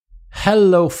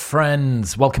Hello,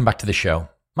 friends. Welcome back to the show.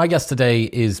 My guest today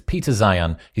is Peter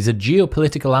Zeihan. He's a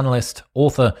geopolitical analyst,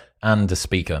 author, and a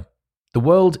speaker. The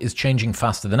world is changing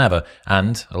faster than ever,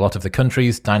 and a lot of the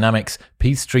countries, dynamics,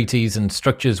 peace treaties, and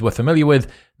structures we're familiar with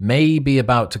may be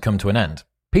about to come to an end.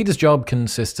 Peter's job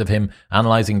consists of him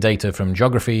analyzing data from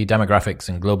geography, demographics,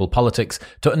 and global politics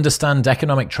to understand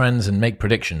economic trends and make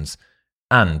predictions.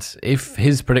 And if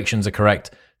his predictions are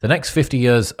correct, the next 50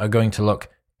 years are going to look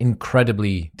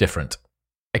incredibly different.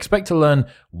 Expect to learn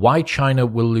why China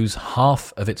will lose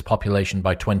half of its population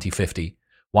by 2050,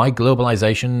 why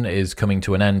globalization is coming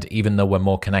to an end even though we're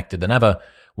more connected than ever,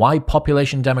 why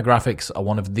population demographics are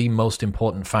one of the most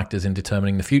important factors in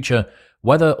determining the future,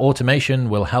 whether automation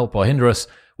will help or hinder us,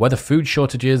 whether food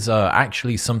shortages are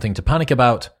actually something to panic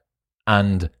about,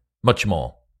 and much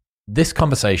more. This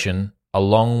conversation,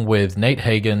 along with Nate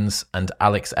Hagens and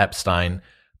Alex Epstein,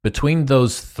 between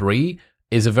those three,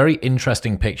 is a very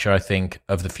interesting picture, I think,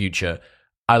 of the future.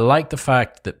 I like the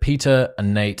fact that Peter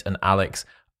and Nate and Alex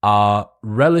are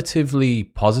relatively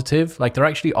positive. Like, they're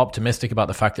actually optimistic about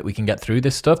the fact that we can get through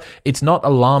this stuff. It's not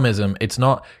alarmism. It's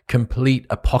not complete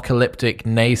apocalyptic,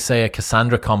 naysayer,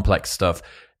 Cassandra complex stuff.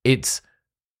 It's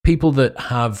people that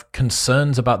have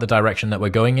concerns about the direction that we're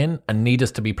going in and need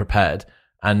us to be prepared.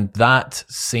 And that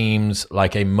seems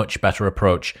like a much better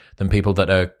approach than people that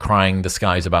are crying the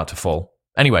sky's about to fall.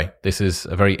 Anyway, this is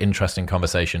a very interesting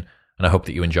conversation, and I hope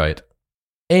that you enjoy it.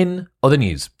 In other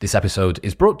news, this episode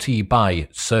is brought to you by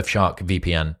Surfshark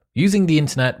VPN. Using the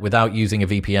internet without using a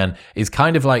VPN is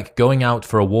kind of like going out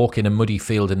for a walk in a muddy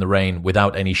field in the rain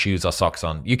without any shoes or socks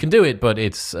on. You can do it, but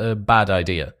it's a bad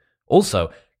idea.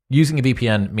 Also, using a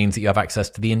VPN means that you have access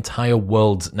to the entire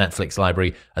world's Netflix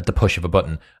library at the push of a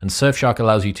button, and Surfshark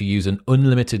allows you to use an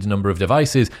unlimited number of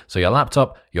devices, so your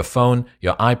laptop, your phone,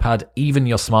 your iPad, even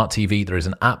your smart TV, there is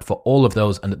an app for all of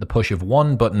those, and at the push of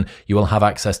one button, you will have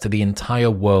access to the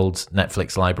entire world's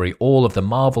Netflix library, all of the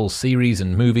Marvel series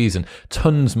and movies, and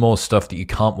tons more stuff that you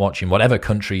can't watch in whatever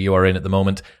country you are in at the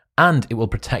moment. And it will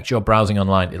protect your browsing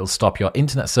online. It'll stop your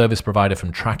internet service provider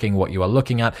from tracking what you are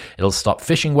looking at. It'll stop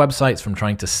phishing websites from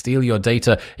trying to steal your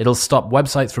data. It'll stop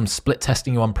websites from split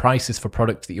testing you on prices for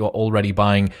products that you are already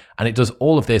buying. And it does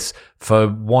all of this for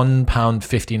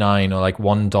 £1.59 or like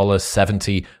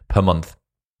 $1.70 per month.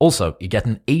 Also, you get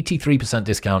an 83%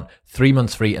 discount, 3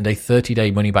 months free, and a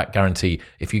 30-day money-back guarantee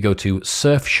if you go to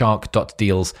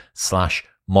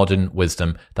surfshark.deals/modern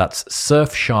wisdom. That's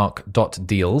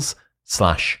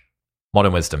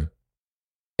surfshark.deals/modern wisdom.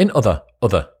 In other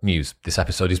news, this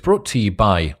episode is brought to you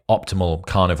by Optimal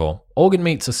Carnivore. Organ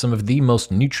meats are some of the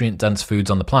most nutrient-dense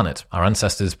foods on the planet. Our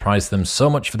ancestors prized them so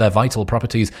much for their vital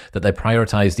properties that they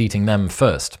prioritized eating them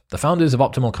first. The founders of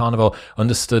Optimal Carnivore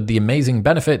understood the amazing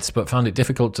benefits, but found it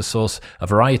difficult to source a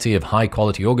variety of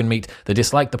high-quality organ meat. They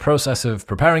disliked the process of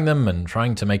preparing them and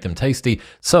trying to make them tasty,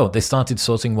 so they started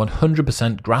sourcing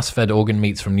 100% grass-fed organ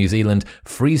meats from New Zealand,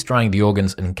 freeze-drying the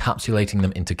organs and encapsulating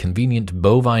them into convenient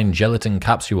bovine gelatin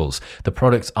capsules. The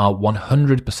products are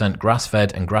 100%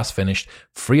 grass-fed and grass-finished,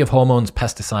 free of hormones,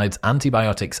 pesticides,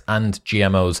 antibiotics, and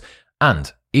GMOs.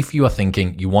 And if you are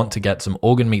thinking you want to get some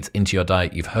organ meats into your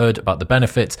diet, you've heard about the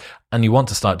benefits, and you want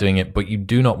to start doing it, but you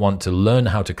do not want to learn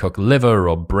how to cook liver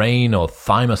or brain or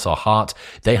thymus or heart,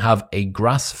 they have a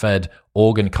grass-fed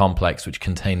organ complex which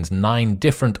contains 9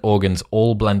 different organs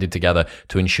all blended together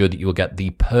to ensure that you will get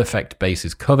the perfect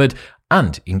bases covered.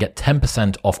 And you can get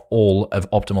 10% off all of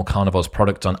Optimal Carnivore's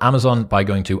products on Amazon by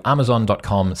going to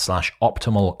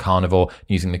amazon.com/optimalcarnivore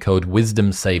using the code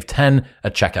WISDOMSAVE10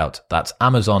 at checkout. That's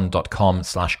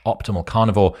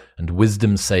amazon.com/optimalcarnivore and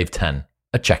WISDOMSAVE10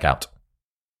 at checkout.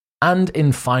 And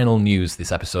in final news,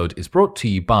 this episode is brought to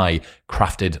you by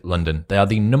Crafted London. They are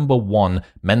the #1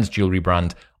 men's jewelry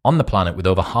brand on the planet with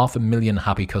over 500,000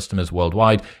 happy customers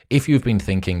worldwide. If you've been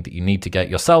thinking that you need to get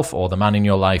yourself or the man in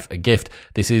your life a gift,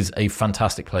 this is a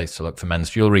fantastic place to look for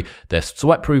men's jewelry. They're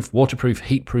sweatproof, waterproof,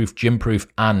 heatproof, gym-proof,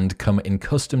 and come in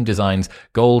custom designs,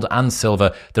 gold and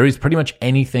silver. There is pretty much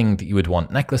anything that you would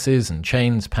want. Necklaces and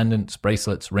chains, pendants,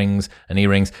 bracelets, rings, and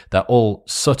earrings. They're all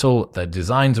subtle. Their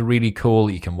designs are really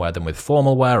cool. You can wear them with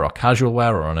formal wear or casual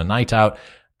wear or on a night out.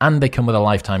 And they come with a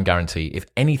lifetime guarantee. If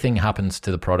anything happens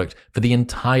to the product for the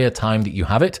entire time that you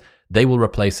have it, they will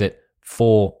replace it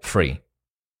for free.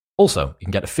 Also, you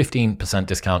can get a 15%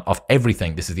 discount off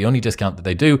everything. This is the only discount that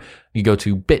they do. You go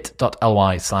to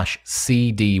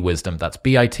bit.ly/cdwisdom. That's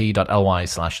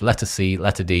bit.ly/C,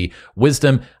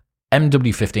 wisdom.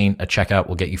 MW15 at checkout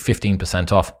will get you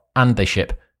 15% off, and they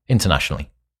ship internationally.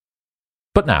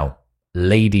 But now,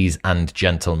 ladies and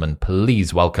gentlemen,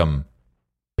 please welcome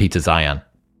Peter Zeihan.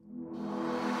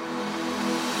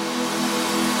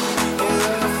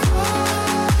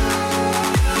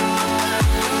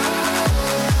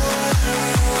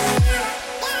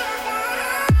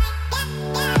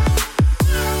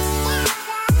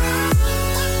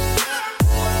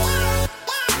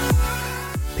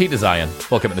 Peter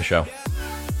Zeihan, welcome to the show.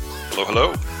 Hello,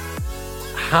 hello.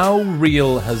 How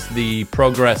real has the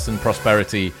progress and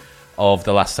prosperity of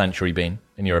the last century been,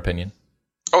 in your opinion?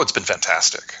 Oh, it's been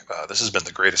fantastic. This has been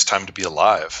the greatest time to be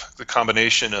alive. The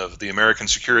combination of the American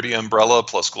security umbrella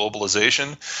plus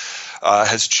globalization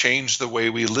has changed the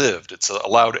way we lived. It's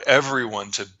allowed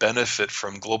everyone to benefit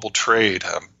from global trade.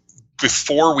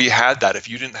 Before we had that, if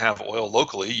you didn't have oil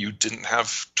locally, you didn't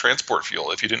have transport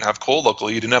fuel. If you didn't have coal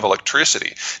locally, you didn't have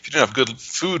electricity. If you didn't have good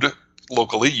food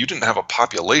locally, you didn't have a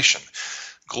population.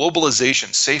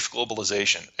 Globalization, safe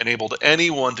globalization, enabled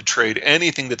anyone to trade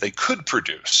anything that they could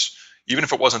produce, even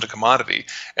if it wasn't a commodity,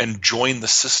 and join the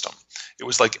system. It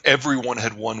was like everyone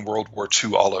had won World War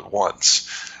II all at once.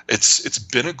 It's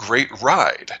been a great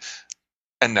ride,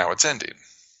 and now it's ending.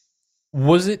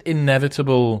 Was it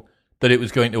inevitable that it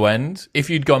was going to end? If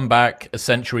you'd gone back a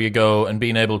century ago and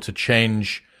been able to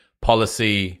change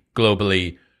policy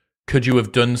globally, could you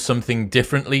have done something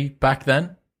differently back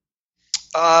then?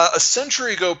 A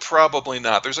century ago, probably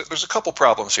not. There's a couple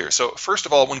problems here. So first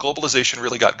of all, when globalization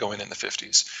really got going in the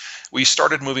 50s, we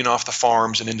started moving off the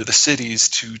farms and into the cities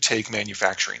to take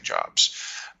manufacturing jobs.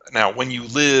 Now, when you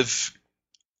live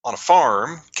on a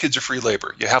farm, kids are free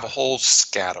labor. You have a whole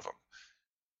scat of them.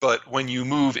 But when you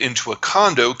move into a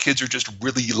condo, kids are just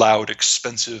really loud,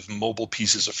 expensive, mobile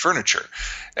pieces of furniture.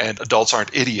 And adults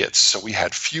aren't idiots, so we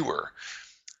had fewer.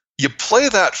 You play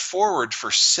that forward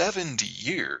for 70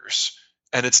 years,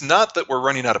 and it's not that we're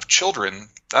running out of children.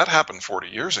 That happened 40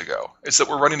 years ago. It's that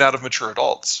we're running out of mature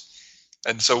adults.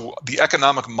 And so the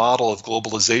economic model of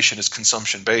globalization is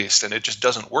consumption-based, and it just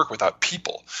doesn't work without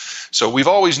people. So we've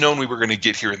always known we were going to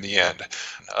get here in the end.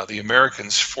 The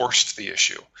Americans forced the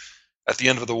issue. At the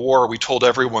end of the war, we told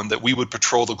everyone that we would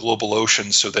patrol the global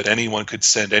oceans so that anyone could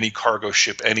send any cargo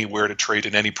ship anywhere to trade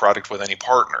in any product with any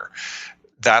partner.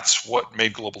 That's what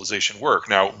made globalization work.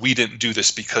 Now, we didn't do this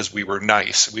because we were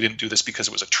nice. We didn't do this because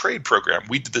it was a trade program.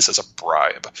 We did this as a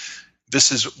bribe.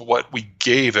 This is what we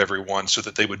gave everyone so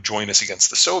that they would join us against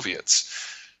the Soviets.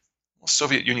 Well, the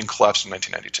Soviet Union collapsed in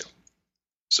 1992.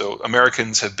 So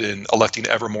Americans have been electing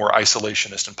ever more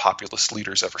isolationist and populist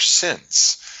leaders ever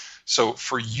since. So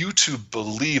for you to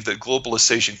believe that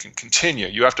globalization can continue,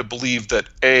 you have to believe that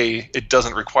A, it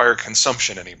doesn't require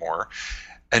consumption anymore,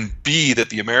 and B, that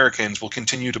the Americans will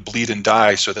continue to bleed and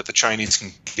die so that the Chinese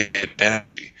can get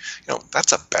energy.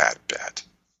 That's a bad bet.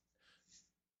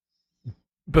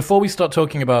 Before we start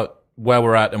talking about where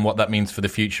we're at and what that means for the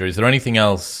future, is there anything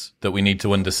else that we need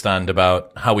to understand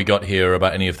about how we got here,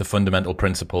 about any of the fundamental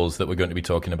principles that we're going to be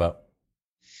talking about?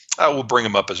 We'll bring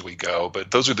them up as we go,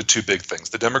 but those are the two big things.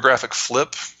 The demographic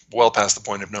flip, well past the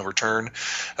point of no return,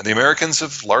 and the Americans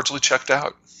have largely checked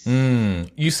out.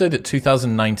 You say that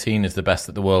 2019 is the best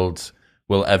that the world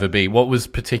will ever be. What was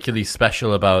particularly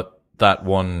special about that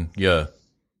one year?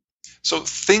 So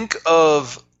think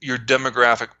of your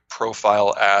demographic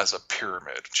profile as a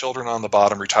pyramid. Children on the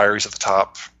bottom, retirees at the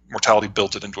top, mortality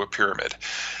built it into a pyramid.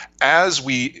 As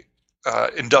we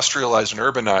industrialized and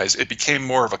urbanized, it became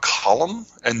more of a column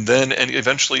and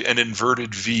eventually an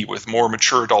inverted V with more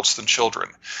mature adults than children.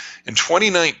 In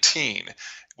 2019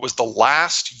 was the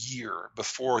last year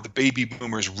before the baby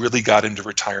boomers really got into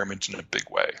retirement in a big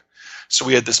way. So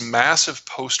we had this massive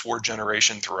post-war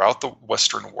generation throughout the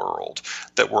Western world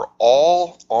that were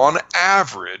all, on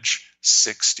average,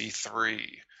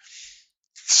 63.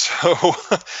 So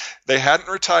they hadn't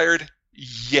retired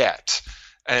yet.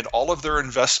 And all of their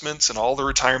investments and all their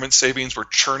retirement savings were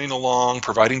churning along,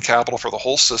 providing capital for the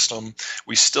whole system.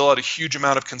 We still had a huge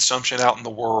amount of consumption out in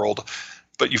the world.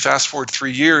 But you fast forward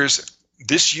 3 years,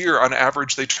 this year, on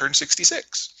average, they turned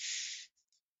 66.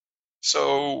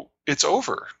 So it's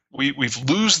over. We've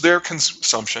lose their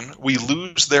consumption. We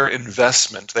lose their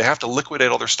investment. They have to liquidate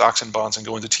all their stocks and bonds and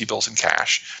go into T-bills and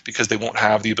cash because they won't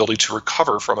have the ability to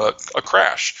recover from a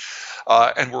crash.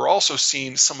 And we're also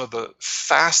seeing some of the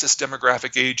fastest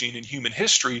demographic aging in human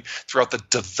history throughout the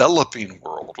developing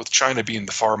world, with China being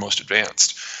the far most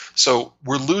advanced. So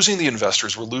we're losing the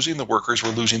investors, we're losing the workers, we're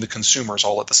losing the consumers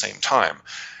all at the same time.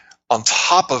 On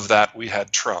top of that, we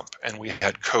had Trump, and we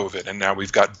had COVID, and now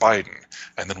we've got Biden,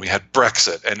 and then we had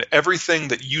Brexit, and everything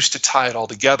that used to tie it all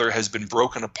together has been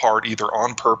broken apart either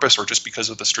on purpose or just because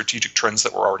of the strategic trends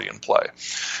that were already in play.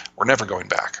 We're never going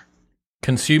back.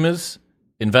 Consumers,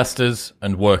 investors,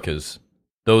 and workers.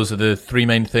 Those are the three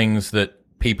main things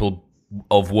that people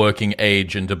of working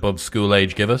age and above school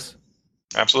age give us?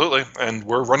 Absolutely, and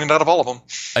we're running out of all of them.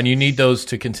 And you need those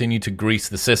to continue to grease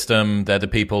the system. They're the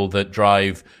people that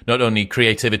drive not only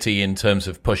creativity in terms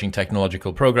of pushing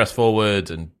technological progress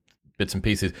forward and bits and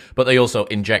pieces, but they also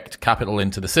inject capital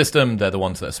into the system. They're the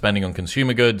ones that are spending on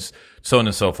consumer goods, so on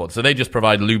and so forth. So they just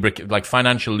provide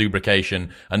financial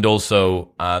lubrication and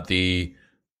also the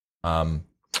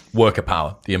worker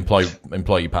power, the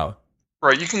employee power.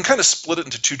 Right. You can kind of split it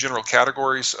into two general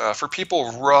categories. For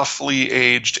people roughly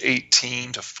aged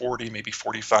 18 to 40, maybe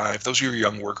 45, those are your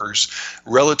young workers,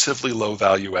 relatively low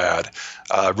value add,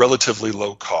 relatively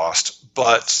low cost,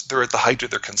 but they're at the height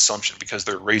of their consumption because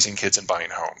they're raising kids and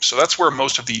buying homes. So that's where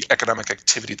most of the economic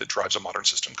activity that drives a modern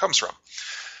system comes from.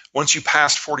 Once you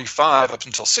pass 45 up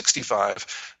until 65,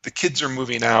 the kids are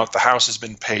moving out, the house has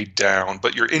been paid down,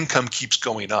 but your income keeps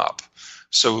going up.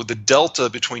 So the delta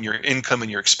between your income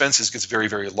and your expenses gets very,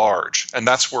 very large. And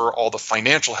that's where all the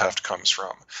financial heft comes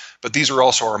from. But these are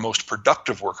also our most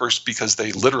productive workers because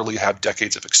they literally have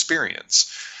decades of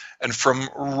experience. And from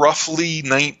roughly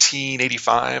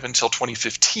 1985 until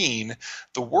 2015,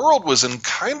 the world was in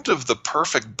kind of the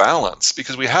perfect balance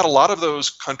because we had a lot of those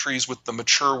countries with the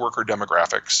mature worker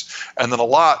demographics and then a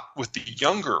lot with the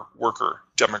younger worker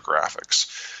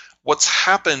demographics. What's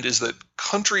happened is that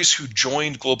countries who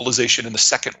joined globalization in the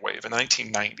second wave in the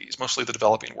 1990s, mostly the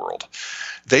developing world,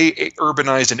 they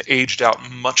urbanized and aged out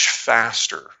much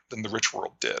faster than the rich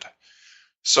world did.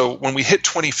 So when we hit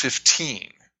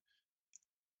 2015,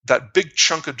 that big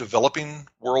chunk of developing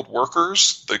world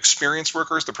workers, the experienced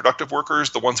workers, the productive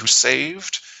workers, the ones who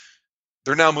saved,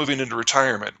 they're now moving into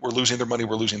retirement. We're losing their money,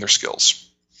 we're losing their skills.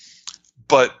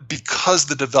 But because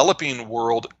the developing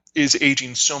world is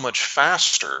aging so much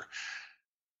faster,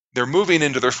 they're moving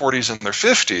into their 40s and their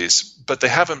 50s, but they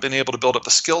haven't been able to build up the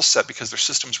skill set because their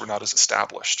systems were not as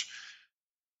established.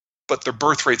 But their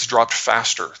birth rates dropped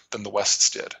faster than the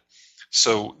West's did.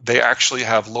 So they actually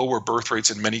have lower birth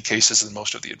rates in many cases than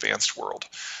most of the advanced world.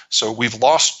 So we've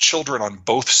lost children on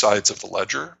both sides of the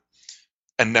ledger.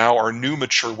 And now our new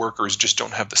mature workers just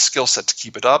don't have the skill set to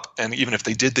keep it up. And even if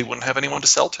they did, they wouldn't have anyone to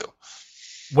sell to.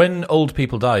 When old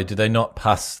people die, do they not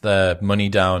pass their money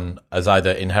down as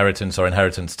either inheritance or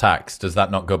inheritance tax? Does that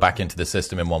not go back into the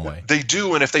system in one way? They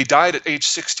do, and if they died at age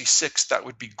 66, that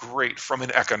would be great from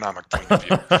an economic point of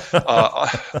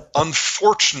view.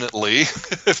 Unfortunately,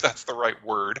 if that's the right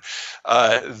word,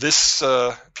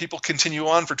 people continue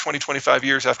on for 20, 25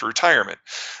 years after retirement.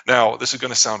 Now, this is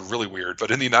going to sound really weird,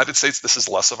 but in the United States, this is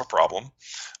less of a problem.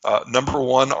 Number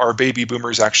one, our baby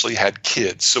boomers actually had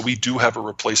kids, so we do have a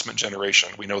replacement generation.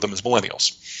 We know them as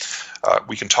millennials.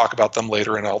 We can talk about them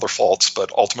later and all their faults,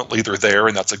 but ultimately they're there,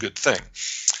 and that's a good thing.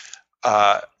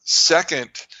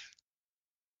 Second,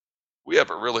 we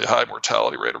have a really high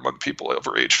mortality rate among people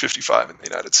over age 55 in the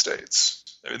United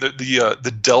States. I mean,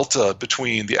 the delta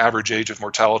between the average age of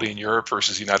mortality in Europe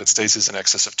versus the United States is in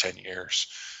excess of 10 years.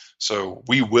 So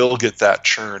we will get that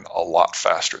churn a lot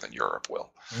faster than Europe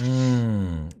will.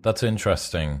 That's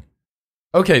interesting.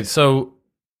 Okay, so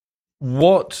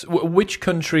which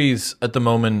countries at the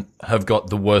moment have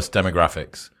got the worst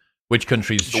demographics? Which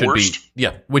countries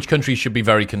should be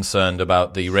very concerned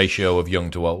about the ratio of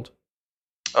young to old?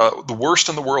 The worst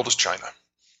in the world is China.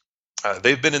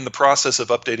 They've been in the process of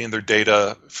updating their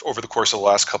data over the course of the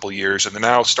last couple of years, and they're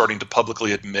now starting to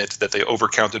publicly admit that they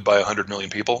overcounted by 100 million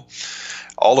people.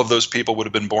 All of those people would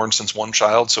have been born since one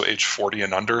child, so age 40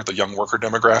 and under, the young worker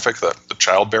demographic, the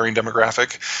childbearing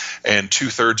demographic, and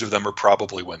 2/3 of them are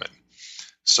probably women.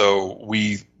 So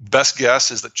best guess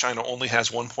is that China only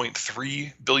has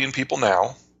 1.3 billion people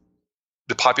now.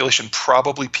 The population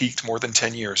probably peaked more than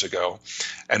 10 years ago,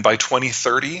 and by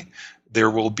 2030, there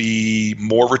will be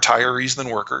more retirees than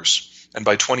workers, and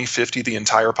by 2050, the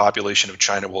entire population of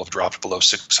China will have dropped below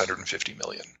 650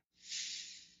 million.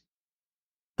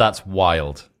 That's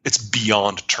wild. It's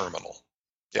beyond terminal.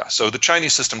 Yeah, so the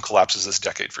Chinese system collapses this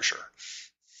decade for sure.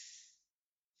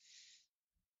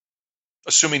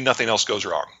 Assuming nothing else goes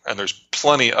wrong, and there's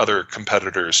plenty other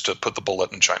competitors to put the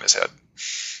bullet in China's head.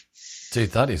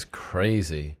 Dude, that is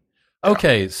crazy.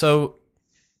 Okay, so...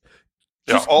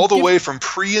 Yeah, all the way from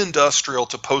pre-industrial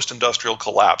to post-industrial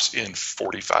collapse in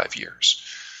 45 years.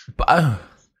 But,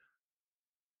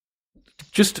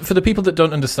 just for the people that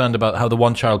don't understand about how the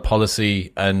one-child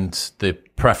policy and the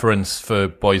preference for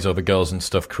boys over girls and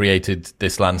stuff created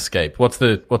this landscape, what's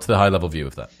the high-level view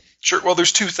of that? Sure. Well,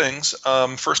 there's two things.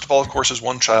 First of all, of course, is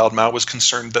one child. Mao was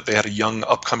concerned that they had a young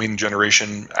upcoming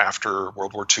generation after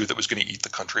World War II that was going to eat the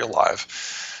country alive.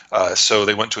 So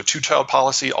they went to a two-child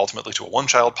policy, ultimately to a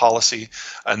one-child policy,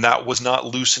 and that was not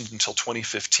loosened until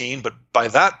 2015. But by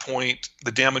that point,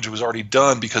 the damage was already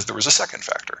done because there was a second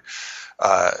factor.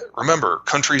 Remember,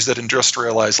 countries that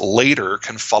industrialize later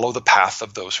can follow the path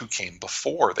of those who came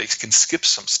before. They can skip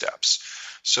some steps.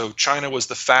 So China was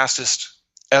the fastest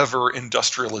ever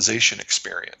industrialization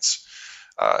experience.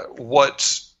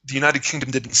 What the United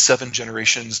Kingdom did in 7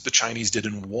 generations, the Chinese did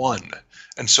in 1.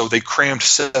 And so they crammed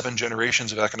 7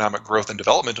 generations of economic growth and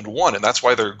development into 1, and that's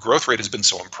why their growth rate has been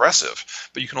so impressive.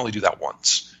 But you can only do that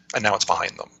once, and now it's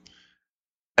behind them.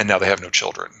 And now they have no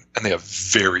children, and they have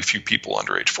very few people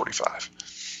under age 45.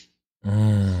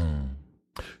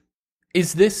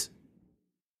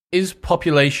 Is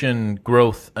population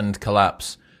growth and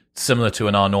collapse similar to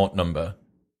an R0 number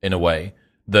in a way,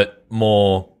 that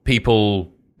more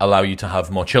people allow you to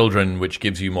have more children, which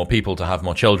gives you more people to have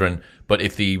more children, but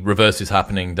if the reverse is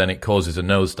happening, then it causes a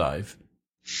nosedive?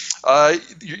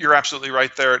 You're absolutely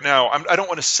right there. Now, I don't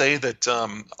want to say that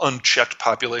unchecked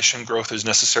population growth is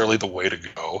necessarily the way to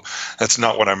go. That's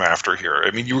not what I'm after here. I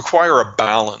mean, you require a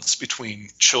balance between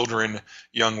children,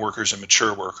 young workers, and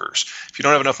mature workers. If you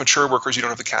don't have enough mature workers, you don't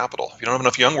have the capital. If you don't have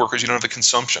enough young workers, you don't have the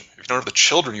consumption. If you don't have the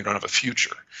children, you don't have a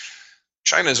future.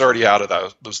 China is already out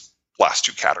of those last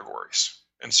 2 categories.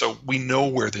 And so we know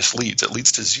where this leads. It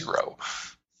leads to 0.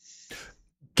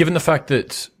 Given the fact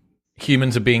that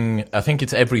humans are being, I think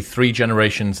it's every 3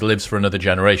 generations lives for another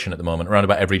generation at the moment. Around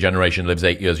about every generation lives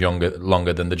 8 years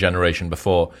longer than the generation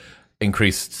before.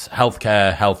 Increased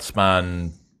healthcare, health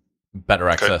span, better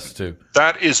access to.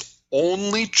 That is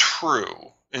only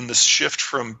true in the shift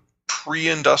from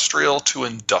pre-industrial to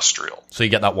industrial. So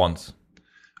you get that once.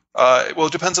 Well,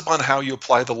 it depends upon how you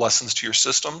apply the lessons to your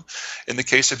system. In the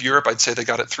case of Europe, I'd say they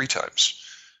got it 3 times.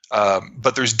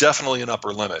 But there's definitely an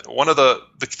upper limit. One of the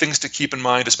things to keep in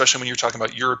mind, especially when you're talking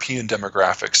about European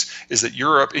demographics, is that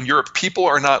in Europe, people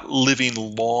are not living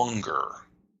longer.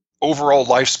 Overall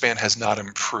lifespan has not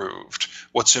improved.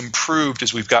 What's improved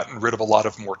is we've gotten rid of a lot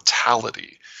of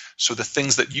mortality. So the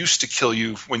things that used to kill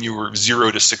you when you were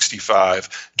 0 to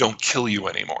 65 don't kill you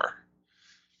anymore.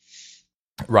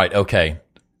 Right, okay.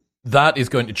 That is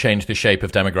going to change the shape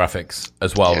of demographics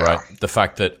as well, Yeah. right? The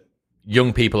fact that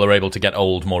young people are able to get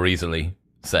old more easily,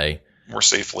 say. More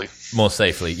safely. More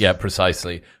safely, yeah,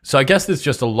 precisely. So I guess there's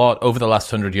just a lot, over the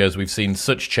last 100 years, we've seen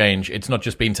such change. It's not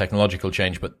just been technological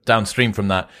change, but downstream from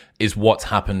that is what's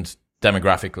happened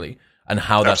demographically and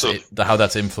how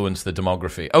that's influenced the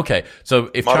demography. Okay,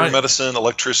 so if Modern medicine,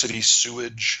 electricity,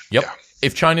 sewage. Yep. Yeah.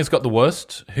 If China's got the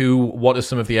worst, what are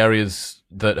some of the areas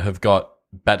that have got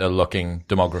better looking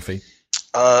demography?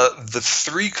 The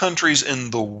 3 countries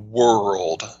in the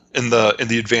world, in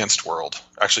the advanced world,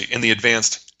 actually in the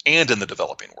advanced and in the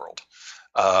developing world,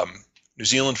 New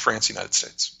Zealand, France, United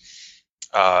States,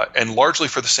 and largely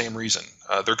for the same reason.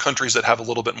 They're countries that have a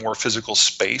little bit more physical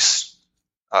space.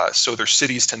 So their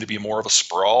cities tend to be more of a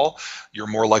sprawl. You're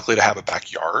more likely to have a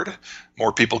backyard.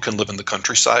 More people can live in the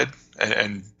countryside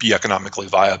and be economically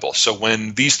viable. So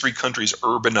when these 3 countries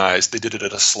urbanized, they did it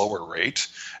at a slower rate,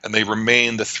 and they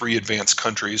remain the 3 advanced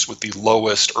countries with the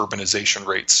lowest urbanization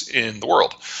rates in the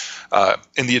world.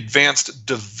 In the advanced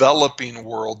developing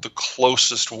world, the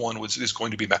closest one is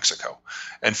going to be Mexico,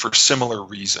 and for similar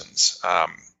reasons.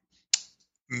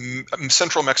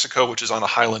 Central Mexico, which is on a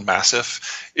highland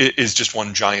massif, is just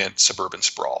one giant suburban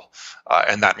sprawl.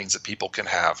 And that means that people can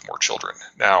have more children.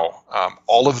 Now,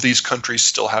 all of these countries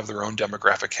still have their own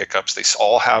demographic hiccups. They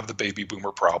all have the baby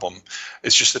boomer problem.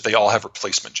 It's just that they all have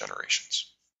replacement generations.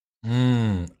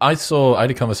 I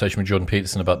had a conversation with Jordan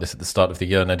Peterson about this at the start of the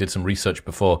year, and I did some research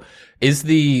before. Is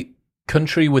the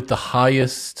country with the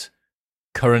highest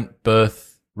current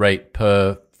birth rate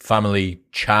per family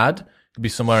Chad? Could be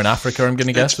somewhere in Africa, I'm going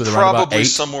to guess, with around about 8. Probably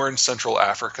somewhere in Central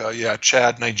Africa. Yeah,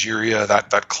 Chad, Nigeria,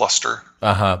 that cluster.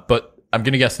 But I'm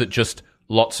going to guess that just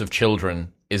lots of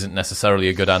children isn't necessarily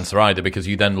a good answer either, because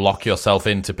you then lock yourself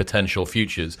into potential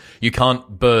futures. You can't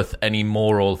birth any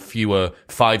more or fewer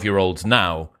 5-year-olds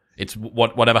now. It's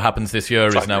whatever happens this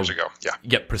year 5 is now. years ago. Yeah.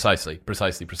 Yep, precisely.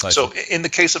 So in the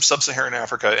case of sub-Saharan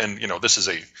Africa, and this is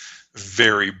a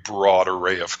very broad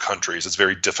array of countries, it's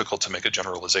very difficult to make a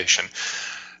generalization.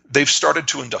 They've started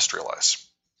to industrialize.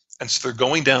 And so they're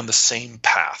going down the same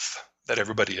path that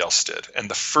everybody else did. And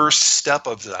the first step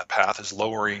of that path is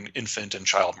lowering infant and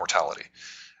child mortality.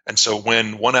 And so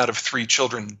when 1 out of 3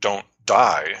 children don't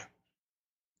die,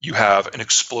 you have an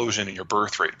explosion in your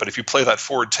birth rate. But if you play that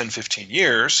forward 10, 15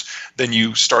 years, then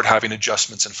you start having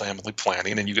adjustments in family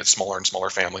planning, and you get smaller and smaller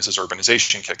families as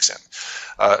urbanization kicks in.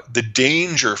 The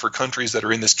danger for countries that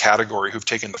are in this category who've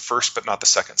taken the first but not the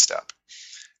second step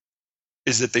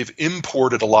is that they've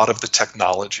imported a lot of the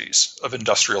technologies of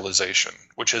industrialization,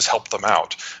 which has helped them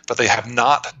out, but they have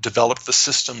not developed the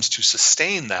systems to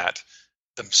sustain that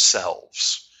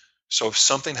themselves. So if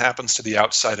something happens to the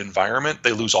outside environment,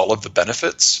 they lose all of the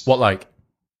benefits. What like?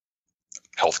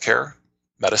 Healthcare,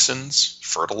 medicines,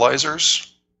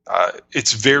 fertilizers.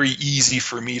 It's very easy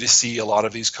for me to see a lot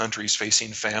of these countries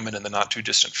facing famine in the not too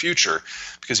distant future,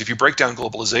 because if you break down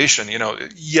globalization,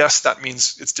 yes, that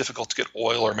means it's difficult to get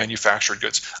oil or manufactured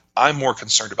goods. I'm more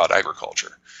concerned about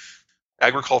agriculture.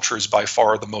 Agriculture is by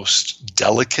far the most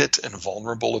delicate and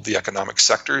vulnerable of the economic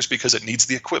sectors because it needs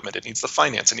the equipment, it needs the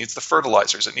finance, it needs the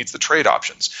fertilizers, it needs the trade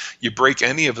options. You break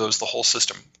any of those, the whole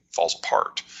system falls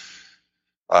apart.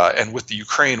 And with the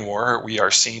Ukraine war, we are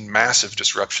seeing massive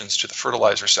disruptions to the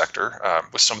fertilizer sector.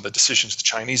 With some of the decisions the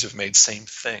Chinese have made, same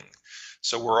thing.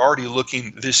 So we're already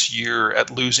looking this year at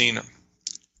losing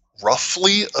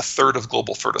roughly a third of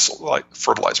global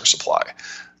fertilizer supply.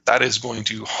 That is going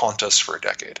to haunt us for a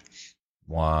decade.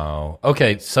 Wow.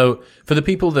 Okay, so for the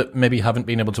people that maybe haven't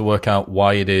been able to work out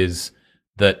why it is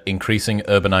that increasing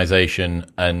urbanization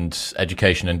and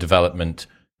education and development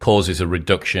causes a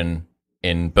reduction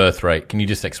in birth rate, can you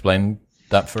just explain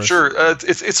that for us? Sure.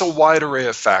 It's a wide array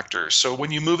of factors. So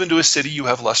when you move into a city, you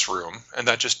have less room, and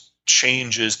that just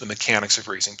changes the mechanics of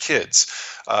raising kids.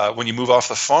 When you move off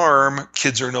the farm,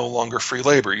 kids are no longer free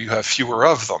labor. You have fewer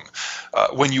of them.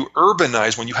 When you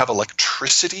urbanize, when you have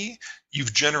electricity,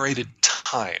 you've generated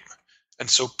time. And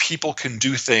so people can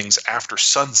do things after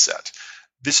sunset.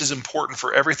 This is important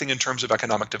for everything in terms of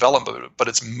economic development, but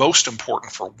it's most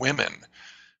important for women.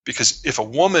 Because if a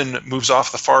woman moves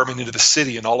off the farm and into the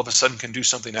city and all of a sudden can do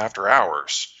something after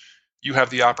hours, you have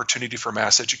the opportunity for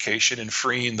mass education and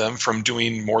freeing them from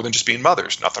doing more than just being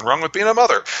mothers. Nothing wrong with being a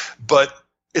mother, but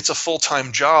it's a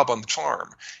full-time job on the farm.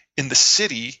 In the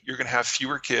city, you're going to have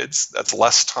fewer kids. That's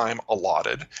less time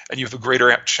allotted, and you have a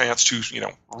greater chance to,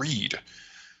 read.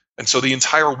 And so the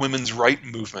entire women's right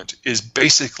movement is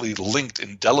basically linked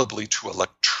indelibly to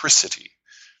electricity.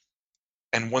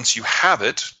 And once you have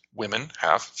it, women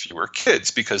have fewer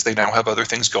kids because they now have other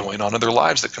things going on in their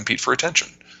lives that compete for attention.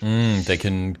 They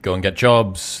can go and get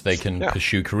jobs. They can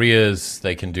pursue careers.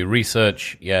 They can do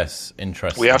research. Yes,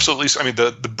 interesting. We absolutely. I mean,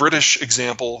 the British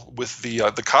example with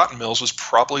the cotton mills was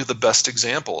probably the best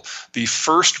example. The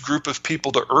first group of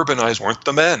people to urbanize weren't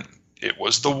the men; it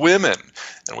was the women,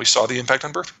 and we saw the impact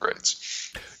on birth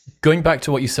rates. Going back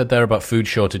to what you said there about food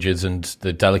shortages and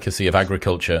the delicacy of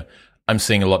agriculture, I'm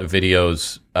seeing a lot of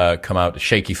videos come out,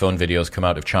 shaky phone videos come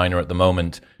out of China at the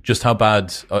moment. Just how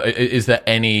bad, is there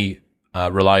any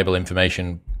reliable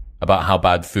information about how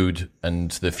bad food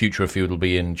and the future of food will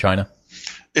be in China?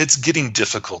 It's getting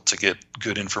difficult to get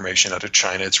good information out of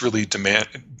China. It's really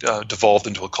devolved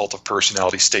into a cult of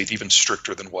personality state, even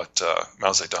stricter than what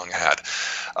Mao Zedong had.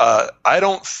 I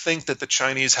don't think that the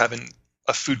Chinese have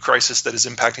a food crisis that is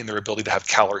impacting their ability to have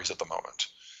calories at the moment.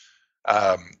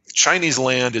 Chinese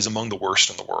land is among the worst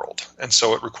in the world, and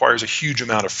so it requires a huge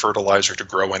amount of fertilizer to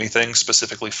grow anything,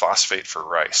 specifically phosphate for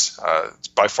rice. It's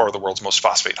by far the world's most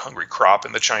phosphate-hungry crop,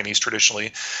 and the Chinese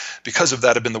traditionally, because of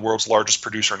that, have been the world's largest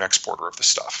producer and exporter of the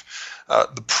stuff.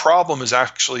 The problem is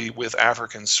actually with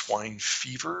African swine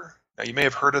fever. Now, you may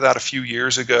have heard of that a few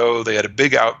years ago. They had a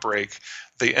big outbreak.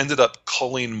 They ended up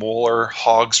culling more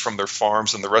hogs from their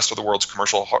farms than the rest of the world's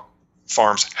commercial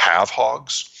farms have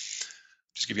hogs.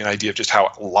 Just give you an idea of just how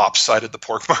lopsided the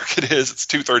pork market is. It's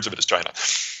 2/3 of it is China.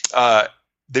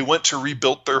 They went to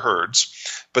rebuild their herds,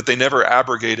 but they never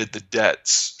abrogated the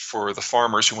debts for the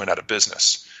farmers who went out of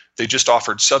business. They just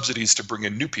offered subsidies to bring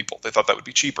in new people. They thought that would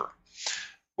be cheaper.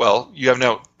 Well, you have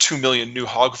now 2 million new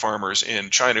hog farmers in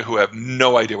China who have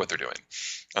no idea what they're doing.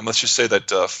 And let's just say that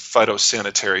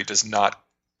phytosanitary does not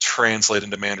translate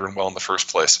into Mandarin well in the first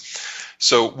place.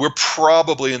 So we're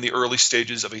probably in the early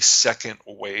stages of a second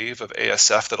wave of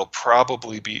ASF that'll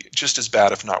probably be just as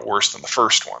bad, if not worse, than the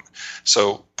first one.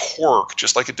 So pork,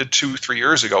 just like it did 2-3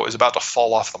 years ago, is about to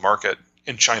fall off the market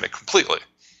in China completely.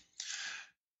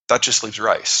 That just leaves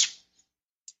rice.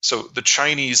 So the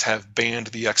Chinese have banned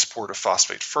the export of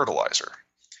phosphate fertilizer.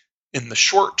 In the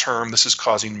short term, this is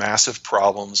causing massive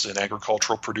problems in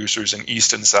agricultural producers in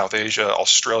East and South Asia.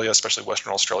 Australia, especially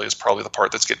Western Australia, is probably the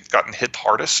part that's gotten hit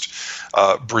hardest.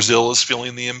 Brazil is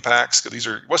feeling the impacts.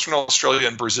 Western Australia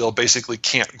and Brazil basically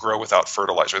can't grow without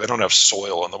fertilizer. They don't have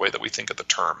soil in the way that we think of the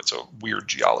term. It's a weird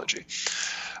geology.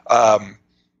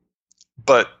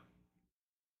 But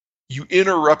you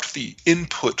interrupt the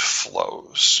input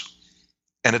flows,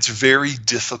 and it's very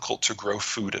difficult to grow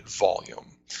food at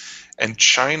volume. And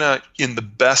China, in the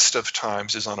best of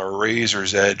times, is on a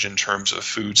razor's edge in terms of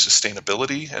food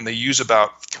sustainability, and they use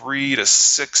about 3 to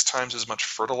 6 times as much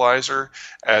fertilizer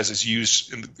as is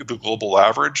used in the global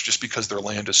average, just because their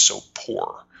land is so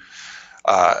poor.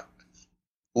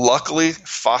 Luckily,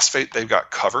 phosphate they've got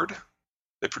covered.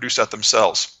 They produce that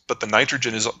themselves, but the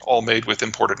nitrogen is all made with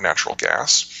imported natural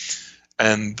gas,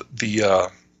 and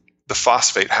the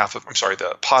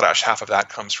the potash, half of that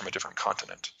comes from a different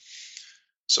continent.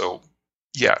 So,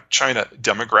 yeah, China,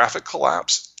 demographic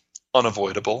collapse,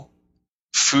 unavoidable.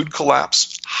 Food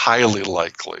collapse, highly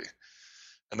likely.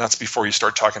 And that's before you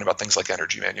start talking about things like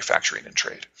energy manufacturing and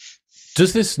trade.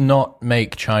 Does this not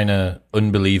make China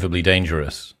unbelievably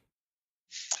dangerous?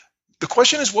 The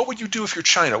question is, what would you do if you're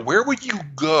China? Where would you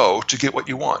go to get what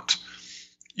you want?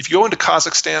 If you go into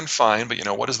Kazakhstan, fine, but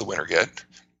what does the winner get?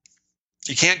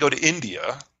 You can't go to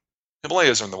India.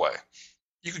 Himalayas are in the way.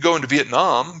 You could go into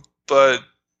Vietnam, but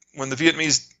when the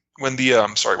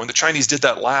Chinese did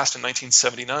that last in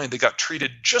 1979, they got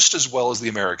treated just as well as the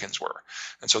Americans were.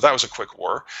 And so that was a quick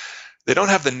war. They don't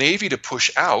have the Navy to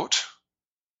push out.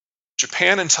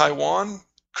 Japan and Taiwan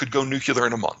could go nuclear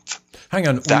in a month. Hang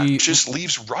on. That just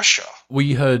leaves Russia.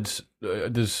 We heard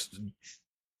there's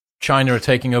China are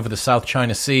taking over the South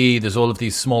China Sea. There's all of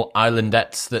these small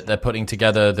islandettes that they're putting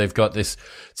together. They've got this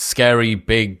scary,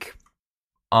 big,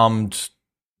 armed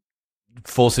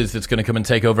forces that's going to come and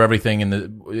take over everything.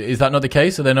 Is that not the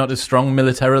case? Are they not as strong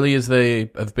militarily as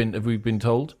they have we been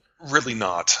told? Really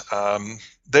not.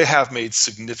 They have made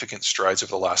significant strides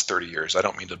over the last 30 years. I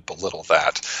don't mean to belittle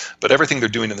that. But everything they're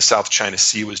doing in the South China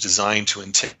Sea was designed to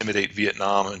intimidate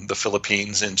Vietnam and the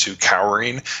Philippines into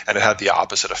cowering, and it had the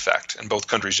opposite effect. And both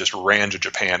countries just ran to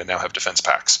Japan and now have defense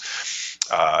pacts.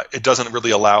 It doesn't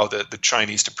really allow the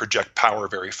Chinese to project power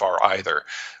very far either.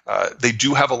 They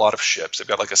do have a lot of ships. They've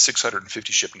got like a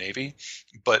 650-ship Navy,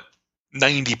 but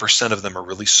 90% of them are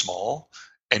really small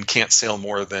and can't sail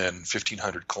more than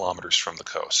 1,500 kilometers from the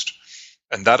coast.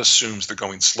 And that assumes they're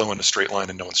going slow in a straight line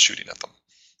and no one's shooting at them.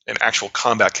 In actual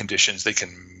combat conditions, they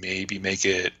can maybe make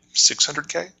it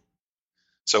 600K.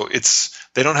 So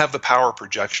they don't have the power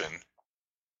projection.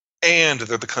 And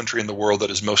they're the country in the world that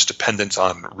is most dependent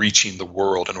on reaching the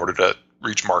world in order to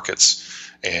reach markets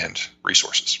and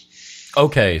resources.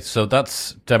 Okay, so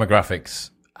that's demographics.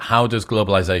 How does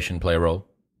globalization play a role?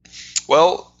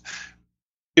 Well,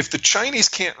 if the Chinese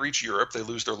can't reach Europe, they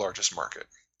lose their largest market.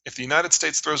 If the United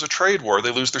States throws a trade war,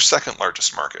 they lose their second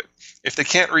largest market. If they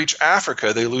can't reach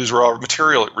Africa, they lose raw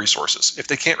material resources. If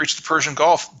they can't reach the Persian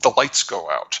Gulf, the lights go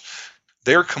out.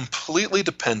 They're completely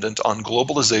dependent on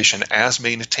globalization as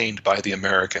maintained by the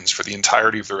Americans for the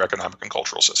entirety of their economic and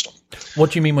cultural system.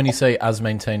 What do you mean when you say as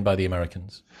maintained by the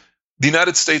Americans? The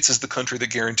United States is the country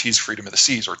that guarantees freedom of the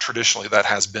seas, or traditionally that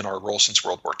has been our role since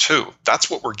World War II. That's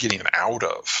what we're getting out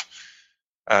of.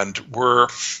 And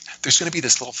there's going to be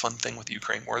this little fun thing with the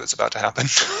Ukraine war that's about to happen.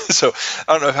 So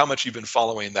I don't know how much you've been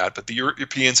following that, but the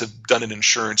Europeans have done an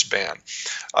insurance ban,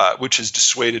 which has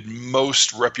dissuaded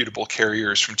most reputable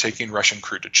carriers from taking Russian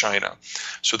crude to China.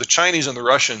 So the Chinese and the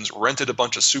Russians rented a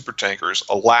bunch of super tankers,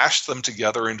 lashed them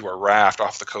together into a raft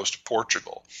off the coast of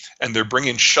Portugal. And they're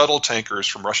bringing shuttle tankers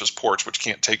from Russia's ports, which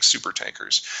can't take super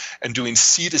tankers, and doing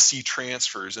sea-to-sea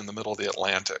transfers in the middle of the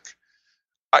Atlantic.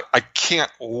 I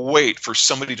can't wait for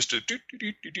somebody just to do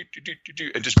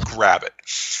and just grab it.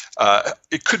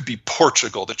 It could be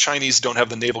Portugal. The Chinese don't have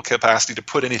the naval capacity to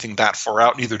put anything that far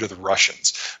out, neither do the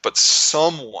Russians. But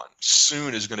someone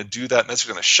soon is going to do that, and that's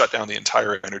going to shut down the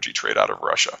entire energy trade out of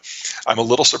Russia. I'm a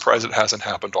little surprised it hasn't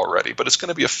happened already, but it's going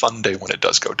to be a fun day when it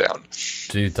does go down.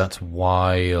 Dude, that's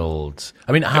wild.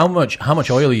 I mean, how much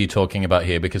oil are you talking about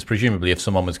here? Because presumably if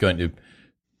someone was going to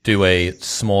do a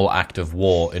small act of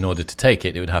war in order to take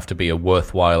it, it would have to be a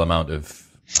worthwhile amount of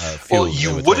fuel. Well,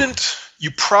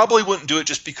 you probably wouldn't do it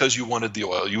just because you wanted the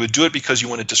oil. You would do it because you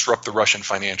want to disrupt the Russian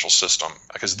financial system,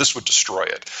 because this would destroy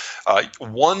it.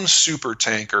 One super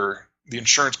tanker, the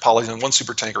insurance policy on one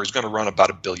super tanker is going to run about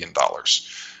 $1 billion.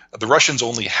 The Russians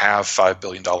only have $5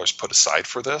 billion put aside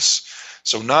for this.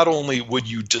 So not only would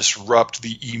you disrupt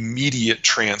the immediate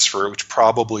transfer, which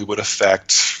probably would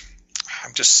affect,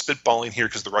 I'm just spitballing here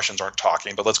because the Russians aren't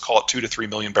talking, but let's call it 2 to 3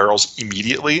 million barrels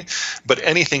immediately. But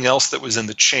anything else that was in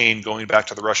the chain going back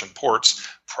to the Russian ports,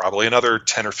 probably another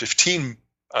 10 or 15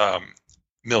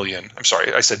 million. I'm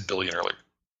sorry, I said billion earlier.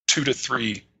 2 to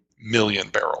 3 million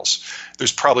barrels.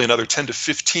 There's probably another 10 to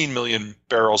 15 million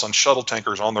barrels on shuttle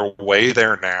tankers on their way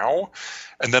there now.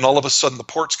 And then all of a sudden the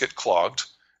ports get clogged,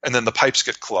 and then the pipes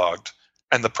get clogged,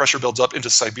 and the pressure builds up into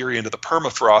Siberia, into the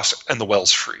permafrost, and the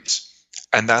wells freeze.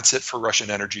 And that's it for Russian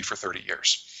energy for 30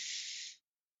 years.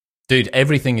 Dude,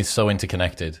 everything is so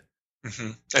interconnected.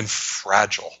 Mm-hmm. And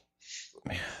fragile.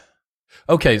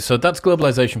 Okay, so that's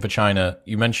globalization for China.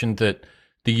 You mentioned that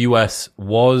the US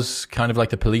was kind of like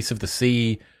the police of the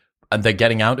sea, and they're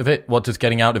getting out of it. What does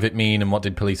getting out of it mean, and what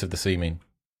did police of the sea mean?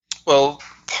 Well,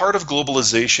 part of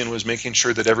globalization was making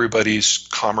sure that everybody's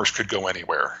commerce could go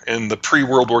anywhere. In the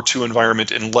pre-World War II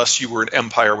environment, unless you were an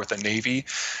empire with a navy,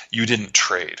 you didn't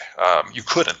trade. You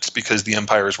couldn't because the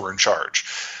empires were in charge.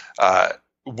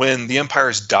 When the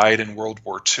empires died in World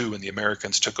War II and the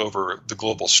Americans took over the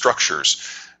global structures,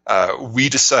 we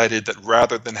decided that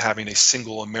rather than having a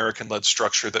single American-led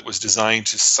structure that was designed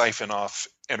to siphon off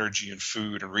energy and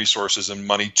food and resources and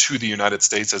money to the United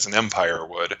States as an empire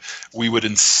would, we would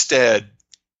instead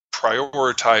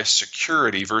prioritize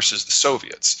security versus the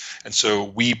Soviets. And so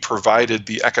we provided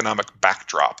the economic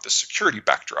backdrop, the security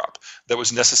backdrop that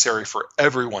was necessary for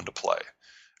everyone to play.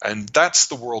 And that's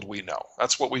the world we know.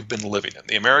 That's what we've been living in.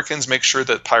 The Americans make sure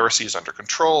that piracy is under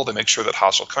control. They make sure that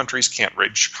hostile countries can't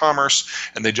wage commerce,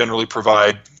 and they generally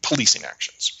provide policing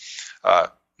actions.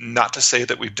 Not to say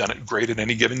that we've done it great at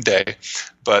any given day,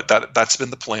 but that's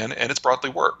been the plan, and it's broadly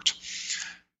worked.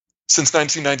 Since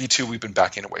 1992, we've been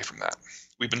backing away from that.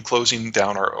 We've been closing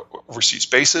down our overseas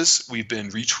bases. We've been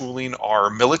retooling our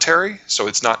military, so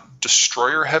it's not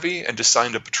destroyer heavy and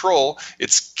designed to patrol.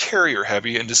 It's carrier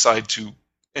heavy and designed to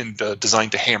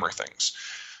hammer things.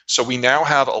 So we now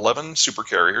have 11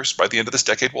 supercarriers. By the end of this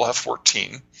decade, we'll have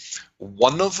 14.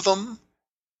 One of them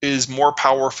is more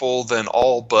powerful than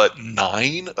all but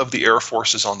 9 of the air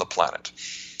forces on the planet.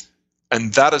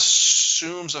 And that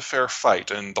assumes a fair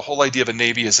fight. And the whole idea of a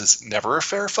Navy is it's never a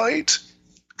fair fight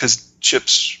because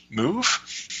ships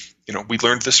move. We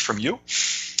learned this from you.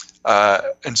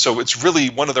 And so it's really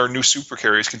one of our new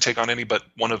supercarriers can take on any but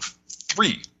one of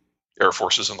 3 air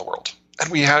forces in the world. And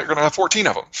we're going to have 14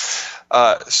 of them.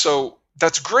 So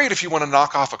that's great if you want to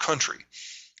knock off a country.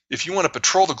 If you want to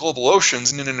patrol the global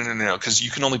oceans, no, because you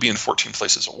can only be in 14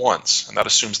 places at once, and that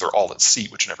assumes they're all at sea,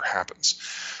 which never happens.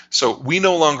 So we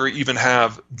no longer even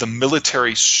have the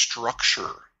military structure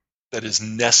that is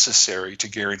necessary to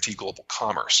guarantee global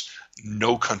commerce.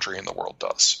 No country in the world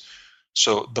does.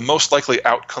 So the most likely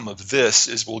outcome of this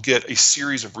is we'll get a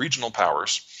series of regional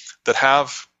powers that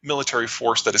have military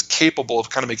force that is capable of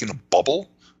kind of making a bubble,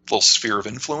 a little sphere of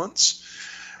influence,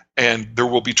 and there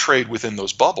will be trade within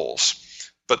those bubbles.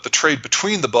 But the trade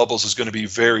between the bubbles is going to be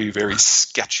very, very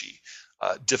sketchy,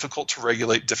 difficult to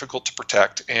regulate, difficult to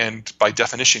protect, and by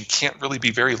definition can't really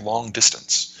be very long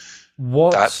distance.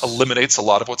 That eliminates a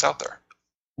lot of what's out there.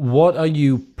 What are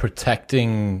you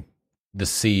protecting the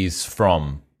seas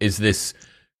from? Is this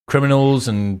criminals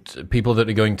and people that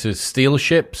are going to steal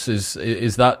ships?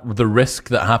 Is that the risk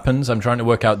that happens? I'm trying to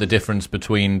work out the difference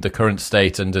between the current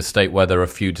state and a state where there are a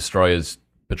few destroyers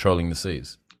patrolling the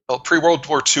seas. Well, pre-World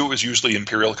War II, it was usually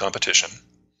imperial competition.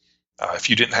 If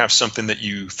you didn't have something that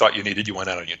you thought you needed, you went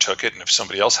out and you took it. And if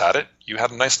somebody else had it, you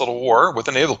had a nice little war with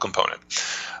a naval component.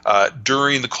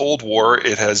 During the Cold War,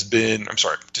 just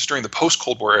during the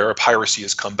post-Cold War era, piracy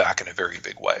has come back in a very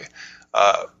big way.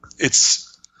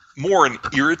 It's more an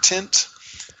irritant,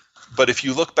 but if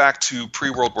you look back to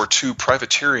pre-World War II,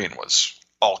 privateering was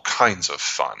all kinds of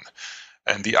fun.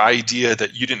 And the idea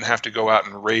that you didn't have to go out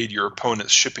and raid your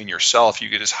opponent's shipping yourself, you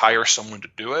could just hire someone to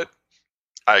do it,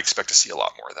 I expect to see a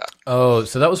lot more of that. Oh,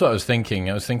 so that was what I was thinking.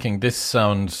 I was thinking this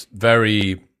sounds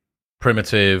very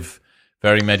primitive,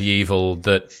 very medieval,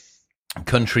 that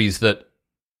countries that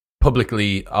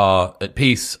publicly are at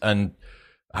peace and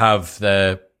have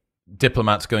their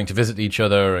diplomats going to visit each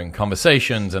other and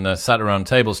conversations and they're sat around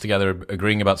tables together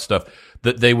agreeing about stuff,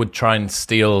 that they would try and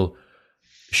steal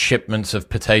shipments of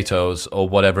potatoes or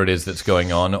whatever it is that's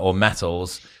going on, or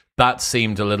metals. That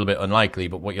seemed a little bit unlikely,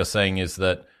 but what you're saying is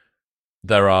that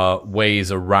there are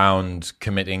ways around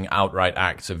committing outright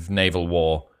acts of naval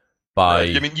war by...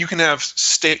 I mean, you can have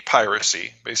state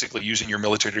piracy, basically using your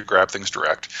military to grab things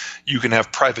direct. You can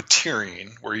have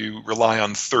privateering, where you rely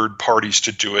on third parties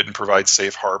to do it and provide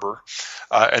safe harbor.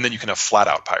 And then you can have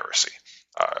flat-out piracy.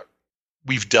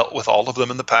 We've dealt with all of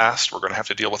them in the past. We're going to have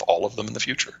to deal with all of them in the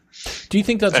future. Do you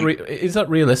think that's is that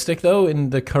realistic, though, in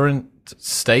the current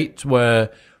state where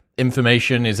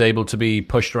information is able to be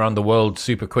pushed around the world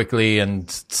super quickly and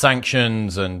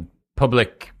sanctions and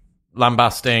public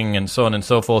lambasting and so on and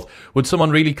so forth? Would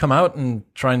someone really come out and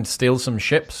try and steal some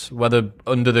ships, whether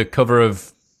under the cover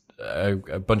of a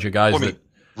bunch of guys?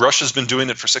 Russia's been doing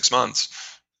it for 6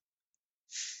 months.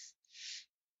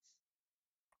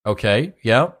 Okay,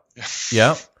 yeah.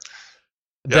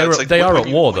 They are at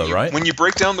war, though, right? When you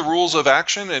break down the rules of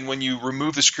action and when you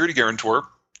remove the security guarantor,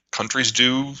 countries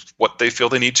do what they feel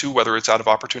they need to, whether it's out of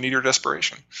opportunity or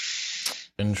desperation.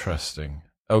 Interesting.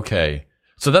 Okay.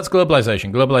 So that's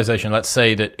globalization. Globalization, let's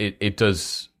say that it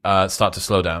does start to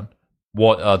slow down.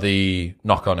 What are the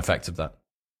knock-on effects of that?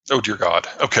 Oh, dear God.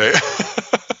 Okay.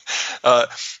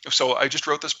 So I just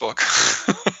wrote this book.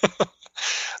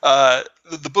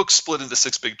 The book's split into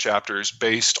 6 big chapters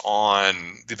based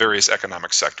on the various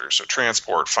economic sectors. So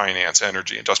transport, finance,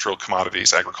 energy, industrial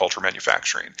commodities, agriculture,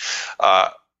 manufacturing.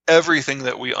 Everything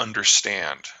that we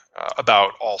understand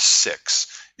about all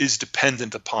 6 is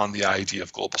dependent upon the idea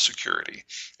of global security.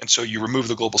 And so you remove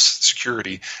the global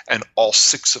security and all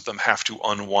 6 of them have to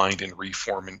unwind and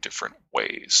reform in different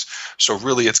ways. So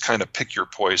really it's kind of pick your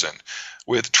poison.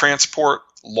 With transport,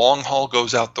 long haul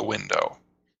goes out the window.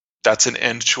 That's an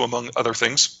end to, among other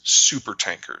things, super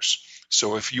tankers.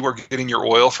 So if you are getting your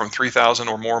oil from 3,000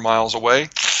 or more miles away,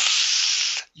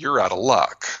 you're out of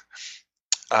luck.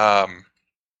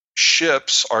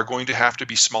 Ships are going to have to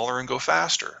be smaller and go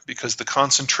faster because the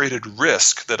concentrated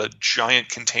risk that a giant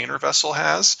container vessel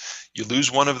has, you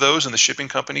lose one of those and the shipping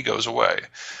company goes away.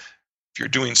 If you're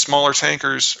doing smaller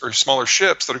tankers or smaller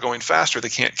ships that are going faster, they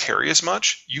can't carry as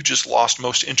much, you just lost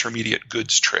most intermediate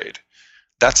goods trade.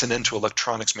 That's an end to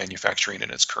electronics manufacturing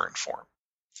in its current form.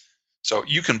 So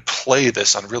you can play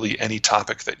this on really any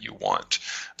topic that you want,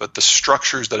 but the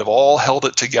structures that have all held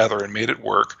it together and made it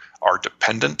work are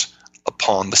dependent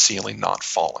upon the ceiling not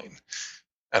falling,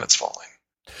 and it's falling.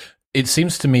 It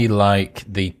seems to me like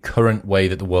the current way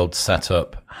that the world's set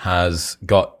up has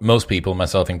got most people,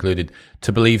 myself included,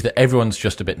 to believe that everyone's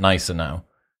just a bit nicer now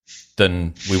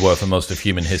than we were for most of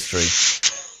human history.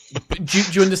 Do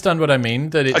you understand what I mean?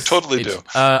 That I totally do.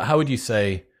 How would you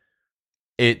say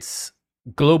it's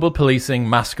global policing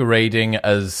masquerading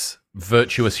as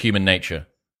virtuous human nature?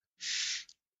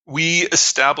 We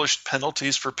established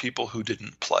penalties for people who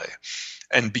didn't play.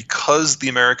 And because the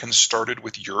Americans started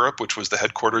with Europe, which was the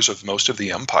headquarters of most of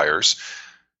the empires,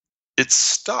 it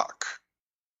stuck.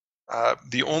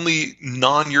 The only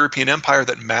non-European empire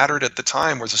that mattered at the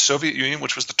time was the Soviet Union,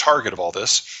 which was the target of all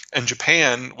this, and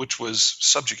Japan, which was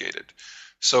subjugated.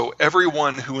 So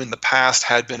everyone who in the past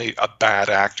had been a bad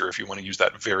actor, if you want to use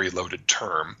that very loaded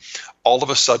term, all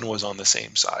of a sudden was on the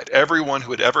same side. Everyone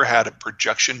who had ever had a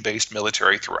projection-based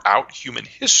military throughout human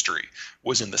history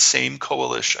was in the same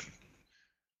coalition.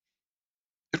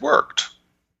 It worked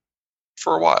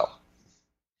for a while.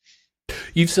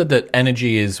 You've said that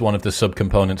energy is one of the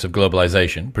subcomponents of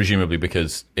globalization, presumably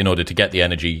because in order to get the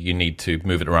energy, you need to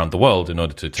move it around the world in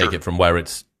order to take it from where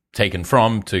it's taken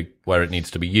from to where it needs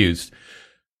to be used.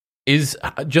 Is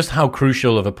just how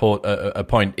crucial of a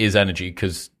point is energy?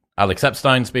 Because Alex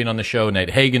Epstein's been on the show,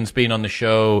 Nate Hagen's been on the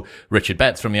show, Richard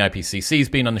Betts from the IPCC's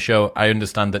been on the show. I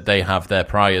understand that they have their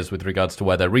priors with regards to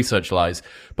where their research lies,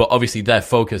 but obviously their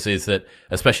focus is that,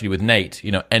 especially with Nate,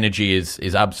 energy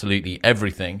is absolutely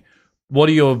everything. What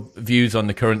are your views on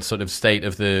the current sort of state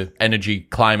of the energy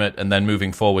climate and then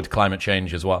moving forward climate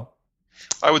change as well?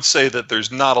 I would say that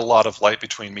there's not a lot of light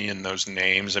between me and those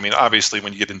names. I mean, obviously,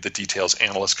 when you get into the details,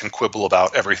 analysts can quibble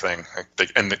about everything,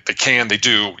 they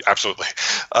do, absolutely.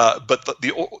 But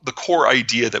the core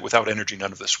idea that without energy,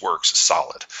 none of this works is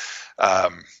solid.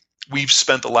 We've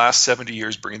spent the last 70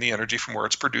 years bringing the energy from where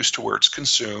it's produced to where it's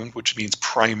consumed, which means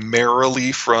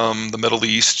primarily from the Middle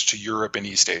East to Europe and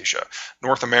East Asia.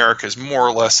 North America is more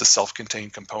or less a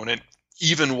self-contained component,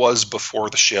 even was before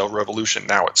the shale revolution.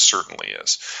 Now it certainly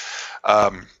is.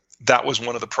 That was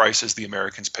one of the prices the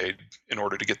Americans paid in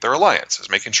order to get their alliance,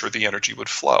 is making sure the energy would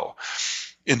flow.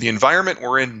 In the environment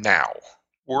we're in now,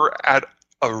 we're at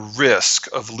a risk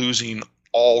of losing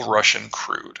all Russian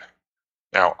crude.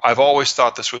 Now, I've always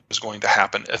thought this was going to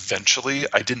happen eventually.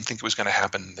 I didn't think it was going to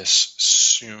happen this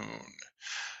soon.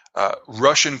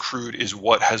 Russian crude is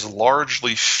what has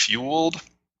largely fueled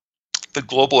the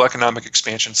global economic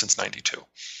expansion since '92.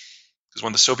 Because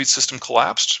when the Soviet system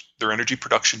collapsed, their energy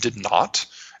production did not,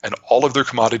 and all of their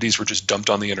commodities were just dumped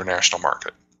on the international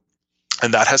market.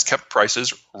 And that has kept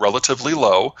prices relatively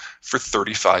low for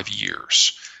 35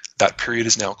 years. That period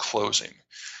is now closing.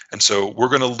 And so we're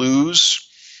going to lose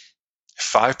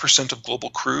 5% of global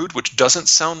crude, which doesn't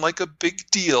sound like a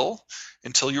big deal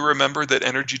until you remember that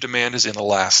energy demand is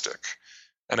inelastic.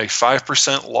 And a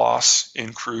 5% loss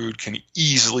in crude can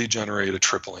easily generate a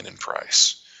tripling in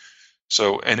price.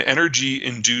 So an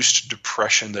energy-induced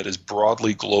depression that is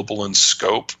broadly global in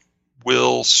scope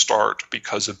will start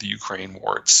because of the Ukraine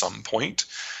war at some point.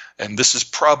 And this is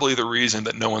probably the reason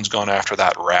that no one's gone after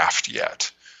that raft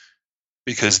yet,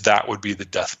 because that would be the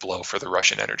death blow for the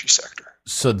Russian energy sector.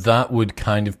 So that would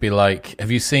kind of be like,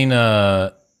 have you seen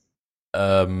Margin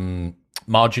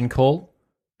Call,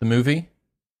 the movie?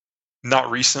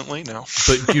 Not recently, no.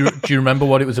 But do you remember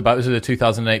what it was about? It was the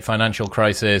 2008 financial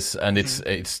crisis, and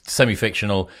it's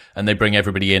semi-fictional, and they bring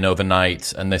everybody in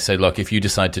overnight, and they say, look, if you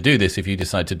decide to do this, if you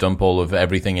decide to dump all of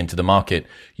everything into the market,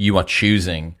 you are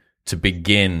choosing to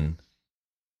begin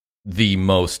the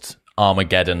most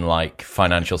Armageddon-like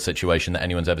financial situation that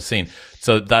anyone's ever seen.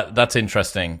 So that's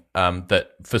interesting, that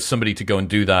for somebody to go and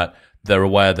do that, they're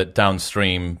aware that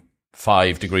downstream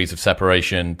 5 degrees of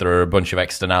separation, there are a bunch of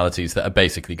externalities that are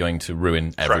basically going to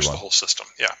ruin everyone. Crash the whole system.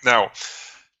 Yeah. Now,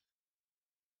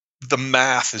 the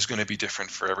math is going to be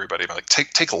different for everybody. Like take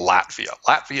Latvia.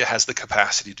 Latvia has the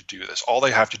capacity to do this. All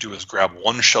they have to do is grab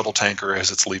one shuttle tanker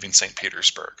as it's leaving St.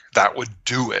 Petersburg. That would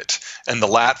do it. And the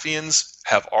Latvians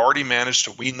have already managed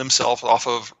to wean themselves off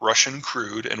of Russian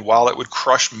crude. And while it would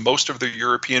crush most of their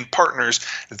European partners,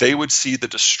 they would see the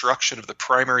destruction of the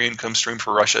primary income stream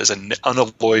for Russia as an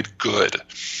unalloyed good.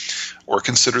 Or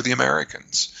consider the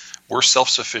Americans. We're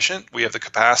self-sufficient. We have the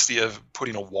capacity of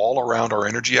putting a wall around our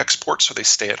energy exports so they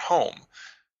stay at home.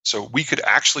 So we could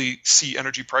actually see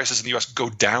energy prices in the U.S. go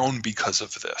down because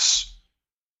of this.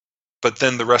 But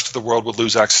then the rest of the world would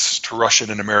lose access to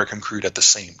Russian and American crude at the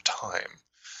same time.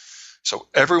 So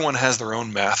everyone has their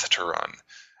own math to run.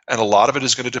 And a lot of it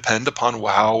is going to depend upon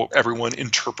how everyone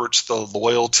interprets the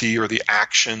loyalty or the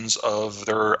actions of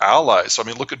their allies. So, I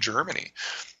mean, look at Germany.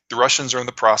 The Russians are in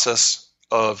the process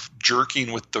of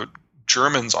jerking with the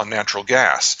Germans on natural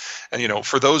gas. And, you know,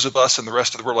 for those of us in the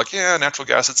rest of the world, like, yeah, natural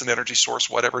gas, it's an energy source,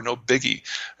 whatever, no biggie.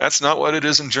 That's not what it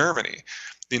is in Germany.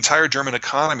 The entire German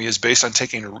economy is based on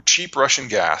taking cheap Russian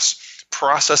gas,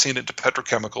 processing it into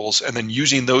petrochemicals, and then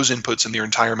using those inputs in their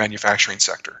entire manufacturing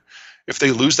sector. If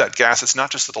they lose that gas, it's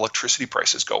not just that electricity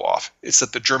prices go off. It's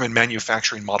that the German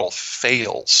manufacturing model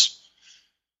fails.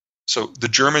 So the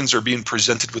Germans are being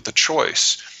presented with the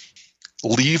choice.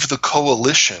 Leave the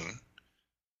coalition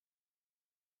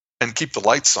and keep the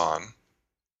lights on,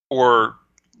 or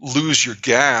lose your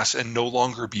gas and no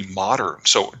longer be modern.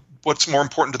 So what's more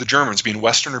important to the Germans, being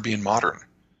Western or being modern?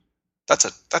 That's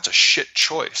a shit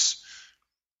choice.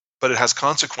 But it has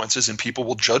consequences, and people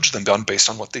will judge them based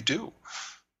on what they do.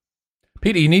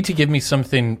 Peter, you need to give me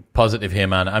something positive here,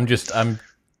 man. I'm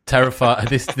terrified.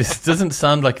 This doesn't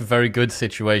sound like a very good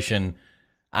situation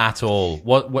at all.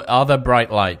 What are there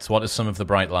bright lights? What are some of the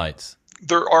bright lights?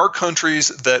 There are countries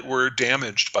that were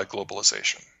damaged by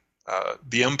globalization.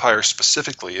 The empire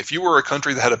specifically. If you were a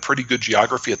country that had a pretty good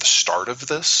geography at the start of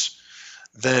this,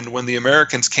 then when the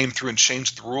Americans came through and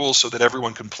changed the rules so that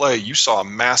everyone can play, you saw a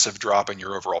massive drop in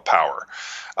your overall power.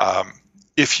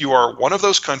 If you are one of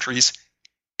those countries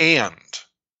and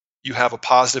you have a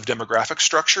positive demographic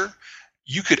structure,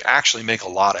 you could actually make a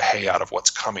lot of hay out of what's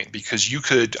coming, because you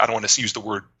could, I don't want to use the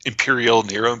word imperial,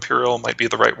 neo-imperial might be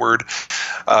the right word.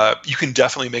 You can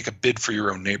definitely make a bid for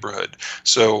your own neighborhood.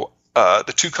 So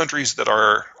the two countries that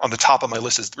are on the top of my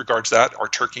list as regards that are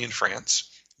Turkey and France.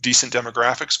 Decent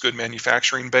demographics, good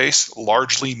manufacturing base,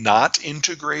 largely not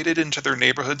integrated into their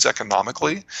neighborhoods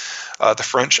economically. The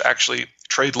French actually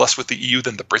trade less with the EU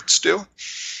than the Brits do.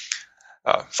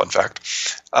 Fun fact.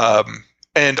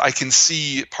 And I can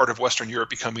see part of Western Europe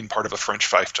becoming part of a French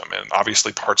fiefdom, and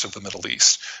obviously parts of the Middle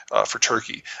East for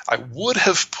Turkey. I would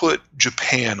have put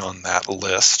Japan on that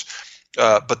list,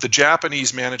 but the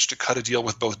Japanese managed to cut a deal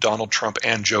with both Donald Trump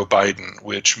and Joe Biden,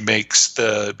 which makes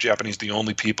the Japanese the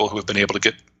only people who have been able to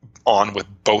get on with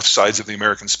both sides of the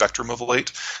American spectrum of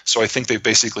late. So I think they've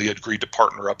basically agreed to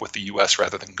partner up with the U.S.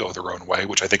 rather than go their own way,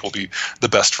 which I think will be the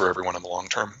best for everyone in the long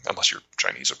term, unless you're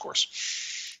Chinese, of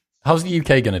course. How's the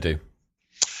UK going to do?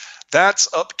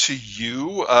 That's up to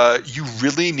you. You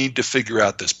really need to figure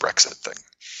out this Brexit thing.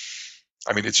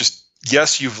 I mean, it's just,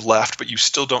 yes, you've left, but you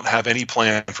still don't have any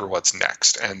plan for what's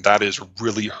next, and that is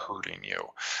really hurting you.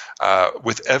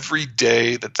 With every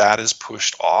day that is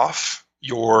pushed off,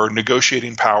 your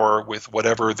negotiating power with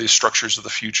whatever the structures of the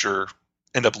future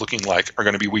end up looking like are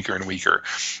going to be weaker and weaker.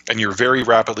 And you're very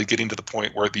rapidly getting to the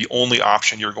point where the only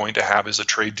option you're going to have is a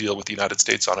trade deal with the United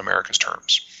States on America's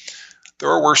terms. There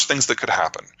are worse things that could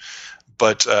happen,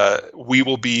 but we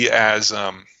will be as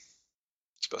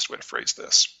what's the best way to phrase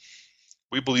this?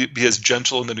 We will be as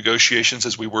gentle in the negotiations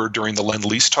as we were during the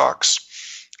Lend-Lease talks,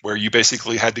 where you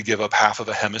basically had to give up half of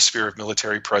a hemisphere of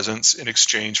military presence in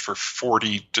exchange for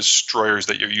 40 destroyers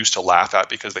that you're used to laugh at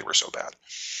because they were so bad.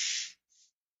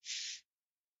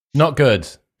 Not good.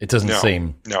 It doesn't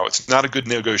seem. No, it's not a good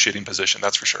negotiating position,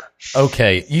 that's for sure.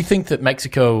 Okay. You think that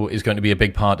Mexico is going to be a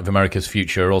big part of America's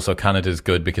future? Also, Canada's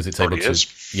good because it's able to.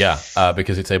 Yeah,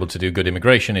 because it's able to do good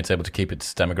immigration. It's able to keep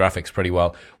its demographics pretty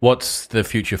well. What's the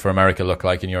future for America look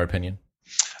like, in your opinion?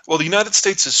 Well, the United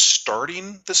States is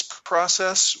starting this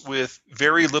process with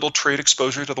very little trade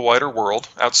exposure to the wider world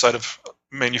outside of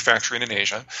manufacturing in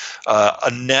Asia,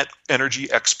 a net energy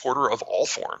exporter of all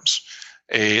forms.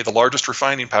 the largest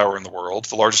refining power in the world,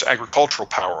 the largest agricultural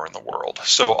power in the world.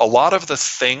 So a lot of the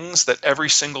things that every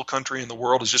single country in the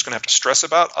world is just going to have to stress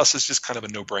about, us is just kind of a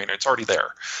no-brainer. It's already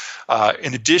there.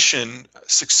 In addition,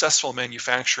 successful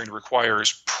manufacturing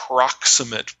requires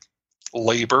proximate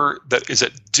labor that is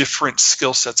at different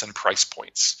skill sets and price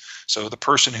points. So the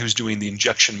person who's doing the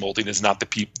injection molding is not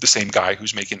the same guy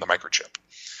who's making the microchip.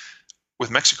 With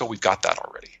Mexico, we've got that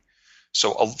already.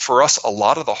 So for us, a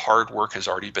lot of the hard work has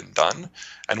already been done.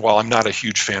 And while I'm not a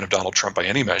huge fan of Donald Trump by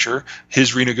any measure,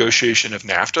 his renegotiation of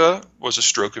NAFTA was a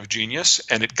stroke of genius,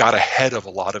 and it got ahead of a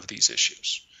lot of these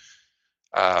issues.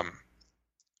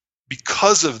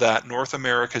 Because of that, North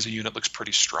America as a unit looks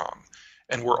pretty strong.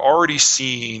 And we're already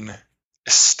seeing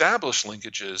established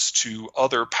linkages to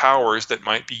other powers that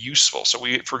might be useful. So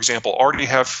we, for example, already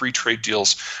have free trade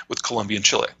deals with Colombia and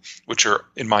Chile, which are,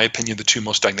 in my opinion, the two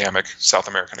most dynamic South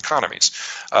American economies.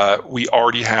 We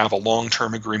already have a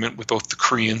long-term agreement with both the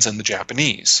Koreans and the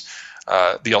Japanese.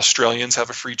 The Australians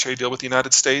have a free trade deal with the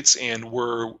United States, and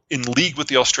we're in league with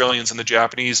the Australians and the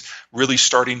Japanese, really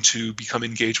starting to become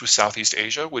engaged with Southeast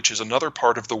Asia, which is another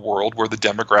part of the world where the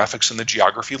demographics and the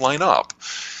geography line up.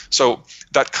 So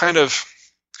that kind of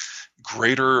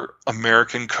greater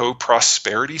American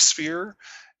co-prosperity sphere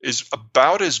is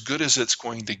about as good as it's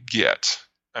going to get.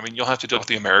 I mean, you'll have to deal with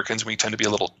the Americans. We tend to be a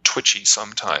little twitchy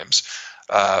sometimes,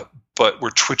 but we're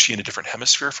twitchy in a different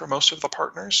hemisphere for most of the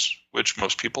partners, which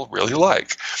most people really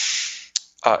like.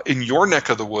 In your neck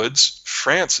of the woods,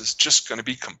 France is just going to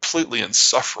be completely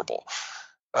insufferable.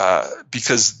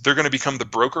 Because they're going to become the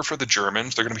broker for the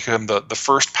Germans. They're going to become the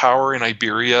first power in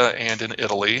Iberia and in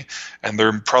Italy, and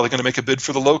they're probably going to make a bid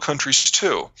for the Low Countries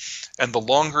too. And the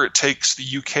longer it takes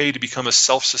the UK to become a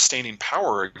self-sustaining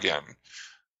power again,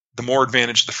 the more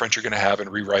advantage the French are going to have in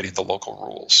rewriting the local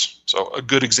rules. So a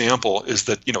good example is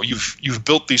that you've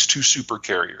built these two super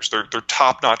carriers. They're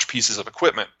top-notch pieces of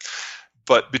equipment.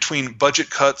 But between budget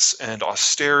cuts and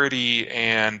austerity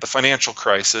and the financial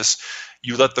crisis,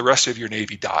 you let the rest of your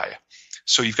Navy die.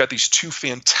 So you've got these two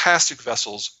fantastic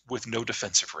vessels with no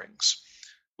defensive rings,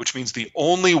 which means the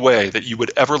only way that you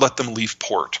would ever let them leave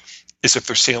port is if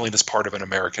they're sailing as part of an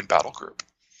American battle group.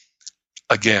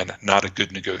 Again, not a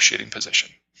good negotiating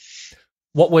position.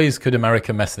 What ways could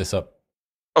America mess this up?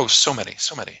 Oh, so many.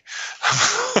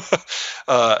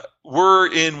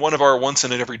 We're in one of our once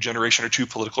in every generation or two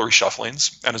political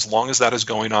reshufflings, and as long as that is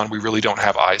going on, we really don't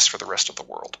have eyes for the rest of the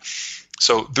world.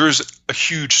 So there's a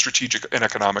huge strategic and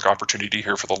economic opportunity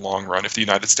here for the long run if the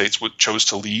United States chose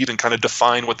to lead and kind of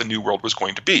define what the new world was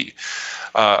going to be.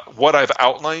 What I've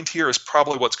outlined here is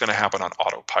probably what's going to happen on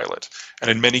autopilot,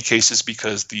 and in many cases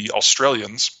because the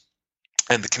Australians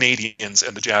and the Canadians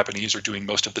and the Japanese are doing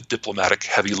most of the diplomatic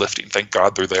heavy lifting. Thank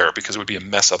God they're there, because it would be a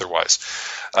mess otherwise.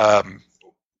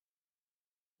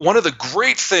 One of the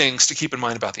great things to keep in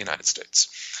mind about the United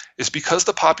States is because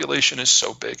the population is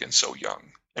so big and so young,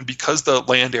 and because the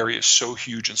land area is so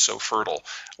huge and so fertile,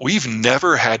 we've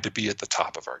never had to be at the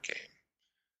top of our game.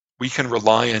 We can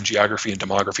rely on geography and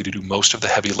demography to do most of the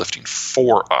heavy lifting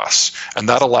for us, and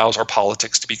that allows our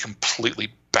politics to be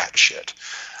completely batshit.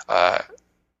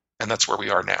 And that's where we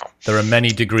are now. There are many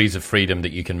degrees of freedom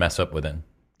that you can mess up within.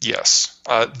 Yes.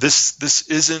 This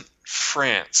isn't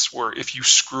France, where if you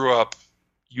screw up,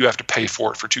 you have to pay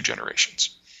for it for 2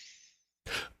 generations.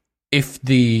 If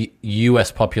the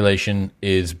US population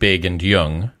is big and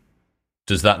young,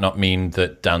 does that not mean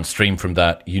that downstream from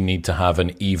that, you need to have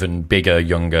an even bigger,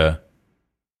 younger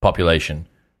population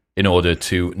in order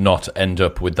to not end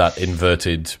up with that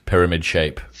inverted pyramid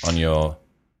shape on your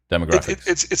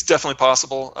demographics? It's definitely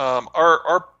possible.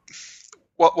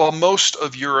 While most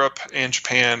of Europe and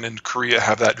Japan and Korea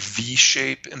have that V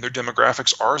shape in their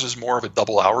demographics, ours is more of a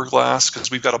double hourglass, because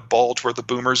we've got a bulge where the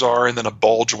boomers are and then a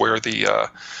bulge where the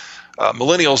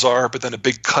millennials are, but then a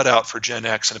big cutout for Gen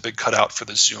X and a big cutout for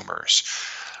the Zoomers.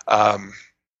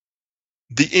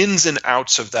 The ins and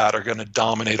outs of that are going to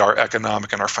dominate our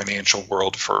economic and our financial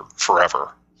world for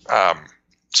forever.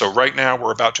 So right now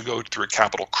we're about to go through a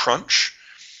capital crunch.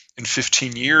 In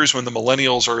 15 years, when the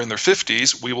millennials are in their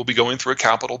 50s, we will be going through a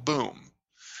capital boom.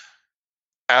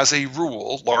 As a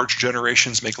rule, large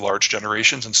generations make large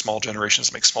generations and small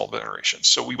generations make small generations.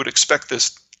 So we would expect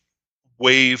this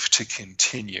wave to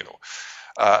continue.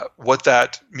 What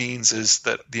that means is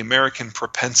that the American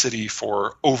propensity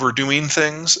for overdoing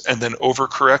things and then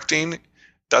overcorrecting,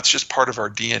 that's just part of our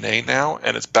DNA now,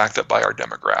 and it's backed up by our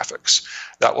demographics.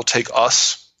 That will take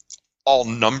us all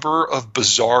number of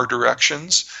bizarre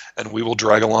directions, and we will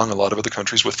drag along a lot of other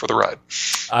countries for the ride.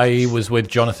 I was with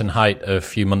Jonathan Haidt a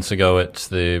few months ago at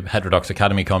the Heterodox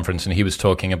Academy conference, and he was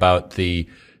talking about the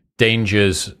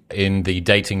dangers in the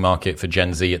dating market for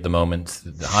Gen Z at the moment,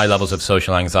 the high levels of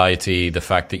social anxiety, the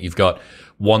fact that you've got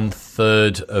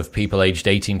 1/3 of people aged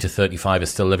 18 to 35 are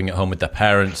still living at home with their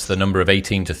parents. The number of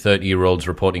 18 to 30-year-olds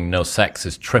reporting no sex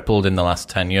has tripled in the last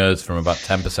 10 years from about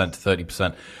 10% to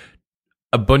 30%.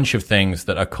 A bunch of things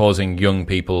that are causing young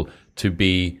people to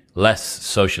be less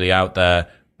socially out there,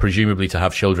 presumably to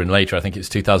have children later. I think it's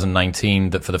 2019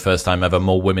 that for the first time ever,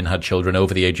 more women had children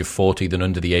over the age of 40 than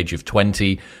under the age of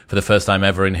 20. For the first time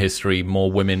ever in history,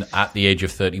 more women at the age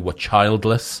of 30 were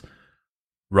childless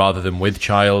rather than with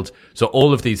child. So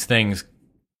all of these things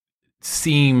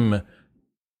seem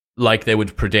like they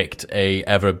would predict a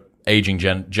ever-aging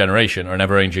generation or an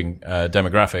ever-aging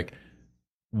demographic.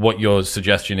 What your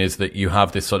suggestion is that you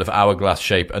have this sort of hourglass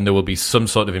shape and there will be some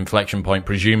sort of inflection point,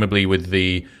 presumably with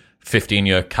the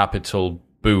 15-year capital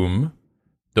boom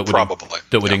that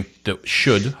would that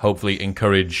should hopefully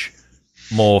encourage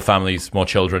more families, more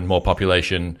children, more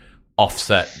population,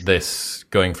 offset this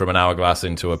going from an hourglass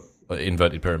into a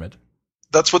inverted pyramid.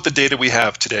 That's what the data we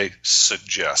have today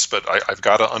suggests, but I've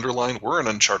got to underline we're in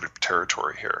uncharted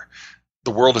territory here.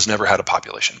 The world has never had a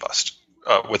population bust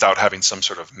without having some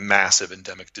sort of massive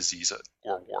endemic disease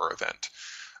or war event.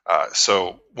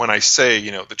 So when I say,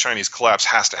 the Chinese collapse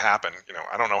has to happen,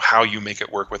 I don't know how you make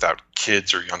it work without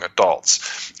kids or young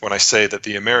adults. When I say that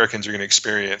the Americans are going to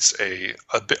experience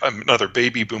another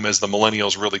baby boom as the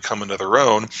millennials really come into their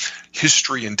own,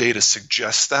 history and data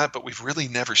suggests that, but we've really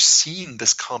never seen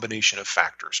this combination of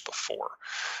factors before.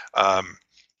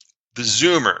 The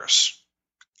Zoomers,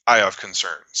 I have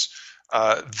concerns.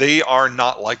 They are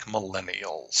not like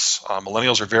millennials.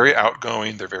 Millennials are very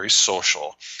outgoing. They're very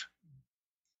social,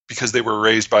 because they were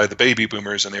raised by the baby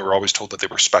boomers and they were always told that they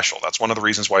were special. That's one of the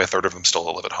reasons why 1/3 of them still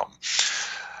live at home.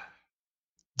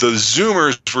 The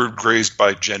Zoomers were raised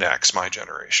by Gen X, my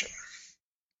generation.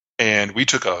 And we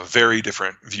took a very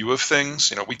different view of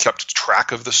things. We kept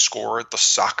track of the score at the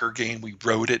soccer game. We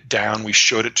wrote it down. We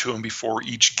showed it to them before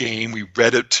each game. We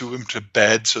read it to them to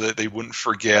bed so that they wouldn't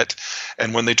forget.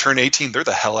 And when they turn 18, they're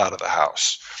the hell out of the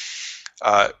house.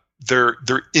 They're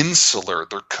insular.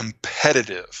 They're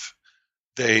competitive.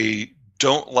 They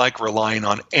don't like relying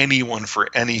on anyone for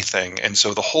anything. And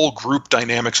so the whole group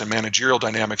dynamics and managerial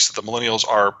dynamics that the millennials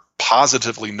are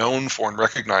positively known for and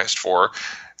recognized for,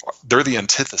 they're the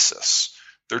antithesis.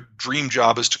 Their dream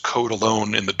job is to code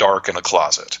alone in the dark in a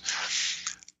closet.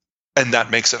 And that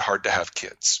makes it hard to have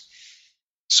kids.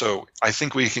 So I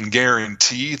think we can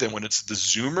guarantee that when it's the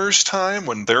Zoomers' time,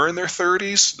 when they're in their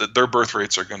 30s, that their birth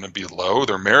rates are going to be low.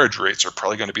 Their marriage rates are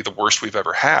probably going to be the worst we've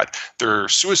ever had. Their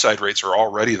suicide rates are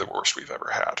already the worst we've ever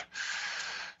had,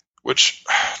 which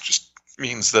just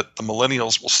means that the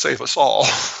millennials will save us all.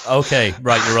 Okay,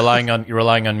 right. You're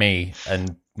relying on me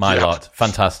and my lot.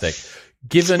 Fantastic.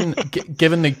 Given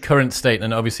the current state,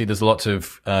 and obviously there's lots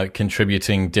of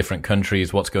contributing different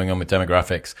countries, what's going on with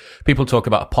demographics, people talk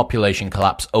about a population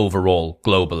collapse overall,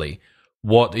 globally.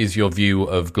 What is your view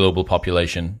of global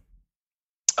population?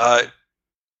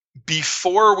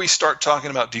 Before we start talking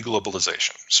about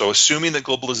deglobalization, so assuming that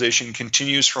globalization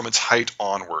continues from its height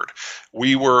onward,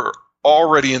 we were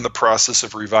already in the process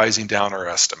of revising down our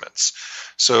estimates.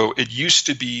 So it used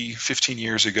to be 15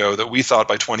 years ago that we thought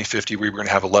by 2050 we were going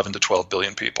to have 11 to 12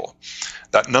 billion people.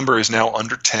 That number is now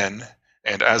under 10,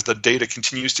 and as the data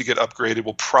continues to get upgraded,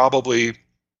 we'll probably,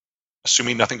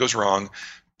 assuming nothing goes wrong,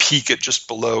 peak at just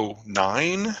below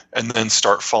 9 and then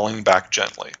start falling back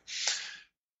gently.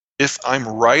 If I'm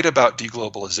right about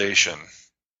deglobalization,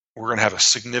 we're going to have a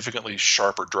significantly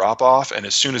sharper drop-off, and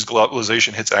as soon as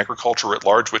globalization hits agriculture at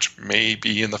large, which may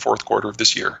be in the fourth quarter of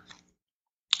this year,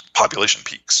 population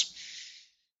peaks.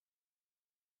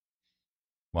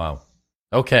 Wow.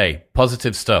 Okay,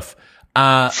 positive stuff.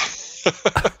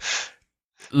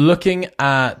 Looking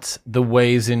at the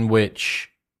ways in which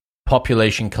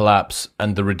population collapse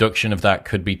and the reduction of that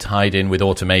could be tied in with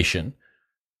automation,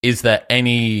 is there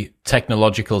any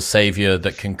technological savior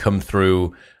that can come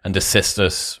through and assist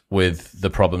us with the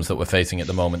problems that we're facing at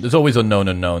the moment? There's always unknown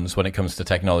unknowns when it comes to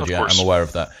technology. I'm aware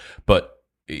of that. But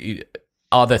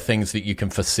are there things that you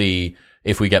can foresee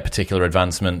if we get particular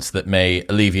advancements that may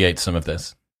alleviate some of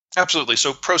this? Absolutely.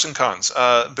 So pros and cons.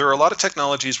 There are a lot of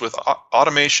technologies with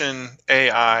automation,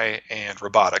 AI, and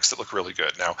robotics that look really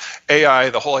good. Now,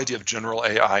 AI, the whole idea of general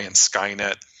AI and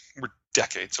Skynet, we're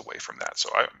decades away from that. So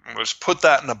I'm going to just put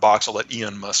that in a box. I'll let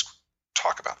Elon Musk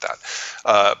talk about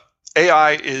that.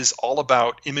 AI is all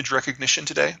about image recognition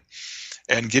today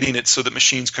and getting it so that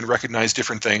machines can recognize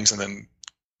different things and then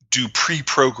do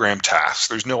pre-programmed tasks.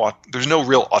 There's no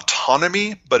real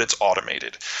autonomy, but it's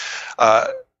automated.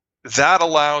 That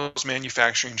allows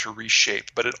manufacturing to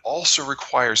reshape, but it also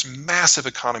requires massive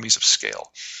economies of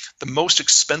scale. The most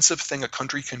expensive thing a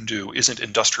country can do isn't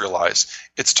industrialize,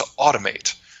 it's to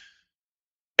automate.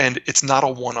 And it's not a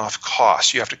one-off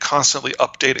cost. You have to constantly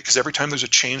update it because every time there's a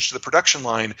change to the production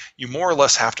line, you more or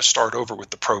less have to start over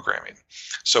with the programming.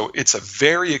 So it's a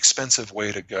very expensive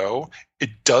way to go.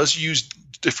 It does use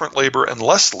different labor and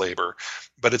less labor,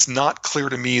 but it's not clear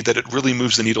to me that it really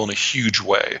moves the needle in a huge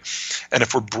way. And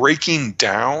if we're breaking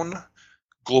down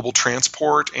global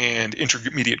transport and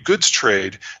intermediate goods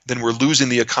trade, then we're losing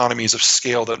the economies of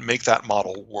scale that make that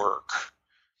model work.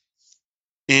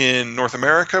 In North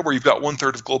America, where you've got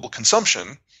 1/3 of global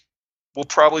consumption, we'll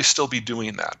probably still be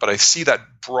doing that. But I see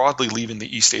that broadly leaving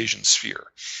the East Asian sphere,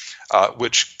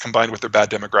 which combined with their bad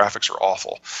demographics are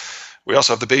awful. We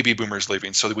also have the baby boomers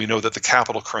leaving, so that we know that the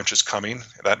capital crunch is coming.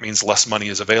 That means less money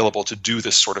is available to do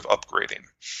this sort of upgrading.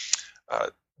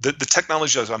 The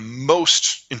technologies I'm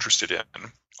most interested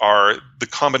in are the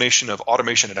combination of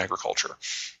automation and agriculture.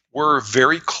 We're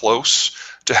very close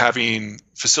to having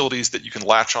facilities that you can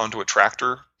latch onto a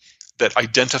tractor that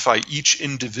identify each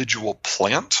individual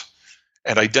plant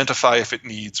and identify if it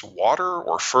needs water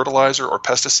or fertilizer or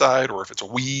pesticide or if it's a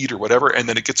weed or whatever, and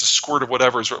then it gets a squirt of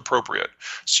whatever is appropriate.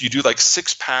 So you do like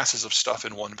 6 passes of stuff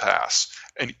in one pass,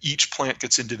 and each plant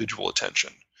gets individual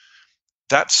attention.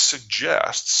 That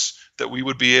suggests that we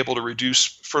would be able to reduce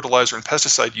fertilizer and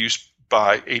pesticide use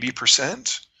by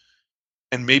 80%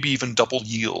 and maybe even double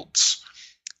yields.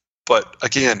 But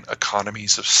again,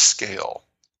 economies of scale.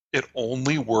 It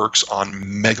only works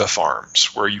on mega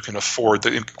farms where you can afford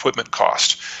the equipment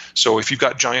cost. So if you've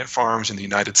got giant farms in the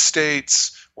United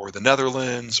States or the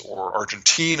Netherlands or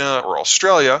Argentina or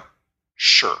Australia,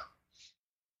 sure.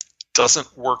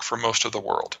 Doesn't work for most of the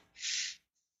world.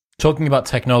 Talking about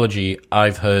technology,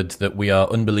 I've heard that we are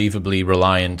unbelievably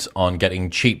reliant on getting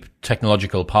cheap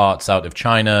technological parts out of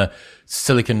China,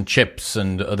 silicon chips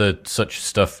and other such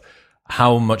stuff.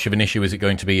 How much of an issue is it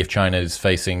going to be if China is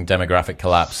facing demographic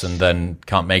collapse and then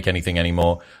can't make anything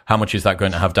anymore? How much is that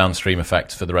going to have downstream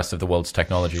effects for the rest of the world's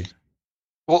technology?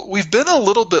 Well, we've been a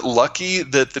little bit lucky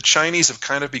that the Chinese have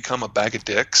kind of become a bag of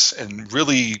dicks and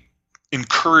really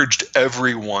encouraged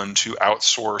everyone to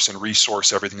outsource and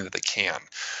resource everything that they can.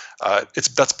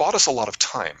 That's bought us a lot of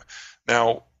time.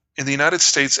 Now, in the United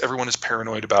States, everyone is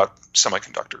paranoid about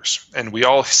semiconductors, and we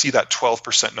all see that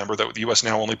 12% number that the U.S.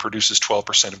 now only produces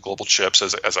 12% of global chips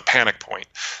as a panic point.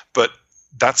 But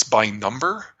that's by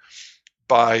number.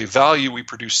 By value, we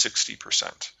produce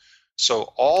 60%.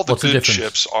 So all the good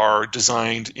chips are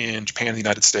designed in Japan and the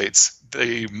United States.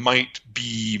 They might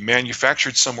be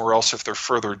manufactured somewhere else if they're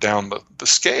further down the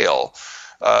scale.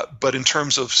 But in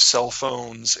terms of cell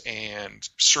phones and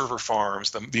server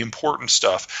farms, the important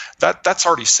stuff, that's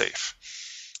already safe.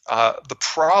 The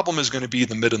problem is going to be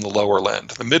the mid and the lower end.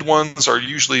 The mid ones are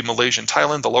usually Malaysia and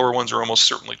Thailand. The lower ones are almost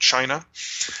certainly China.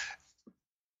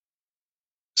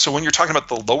 So when you're talking about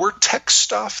the lower tech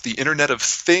stuff, the Internet of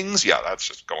Things, yeah, that's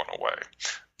just going away.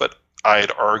 But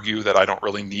I'd argue that I don't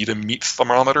really need a meat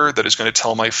thermometer that is going to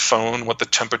tell my phone what the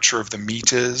temperature of the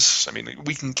meat is. I mean,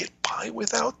 we can get by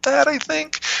without that, I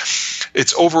think.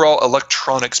 It's overall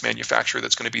electronics manufacture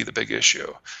that's going to be the big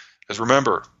issue. Because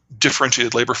remember,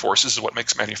 differentiated labor forces is what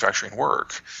makes manufacturing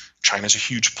work. China's a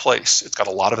huge place. It's got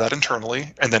a lot of that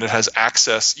internally, and then it has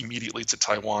access immediately to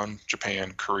Taiwan,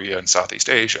 Japan, Korea, and Southeast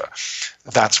Asia.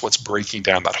 That's what's breaking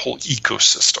down that whole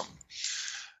ecosystem.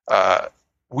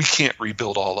 We can't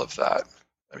rebuild all of that.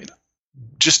 I mean,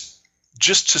 just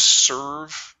to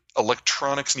serve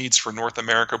electronics needs for North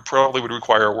America probably would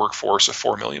require a workforce of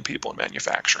 4 million people in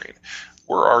manufacturing.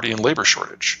 We're already in labor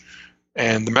shortage,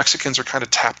 and the Mexicans are kind of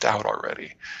tapped out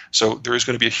already. So there is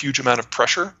going to be a huge amount of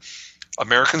pressure.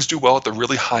 Americans do well at the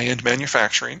really high-end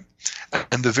manufacturing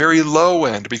and the very low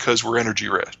end because we're energy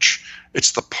rich.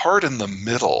 It's the part in the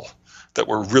middle that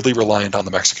we're really reliant on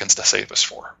the Mexicans to save us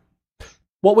for.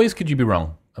 What ways could you be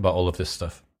wrong about all of this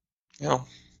stuff? You know,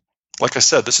 like I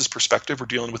said, this is perspective. We're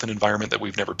dealing with an environment that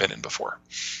we've never been in before.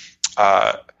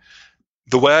 The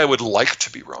way I would like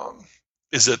to be wrong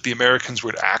is that the Americans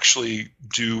would actually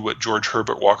do what George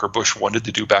Herbert Walker Bush wanted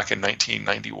to do back in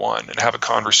 1991 and have a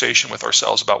conversation with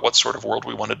ourselves about what sort of world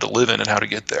we wanted to live in and how to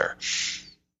get there.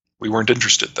 We weren't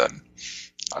interested then.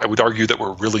 I would argue that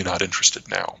we're really not interested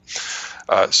now.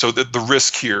 So the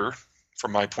risk here,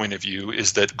 from my point of view,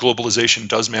 is that globalization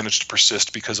does manage to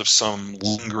persist because of some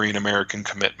lingering American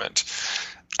commitment.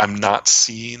 I'm not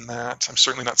seeing that. I'm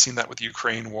certainly not seeing that with the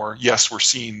Ukraine war. Yes, we're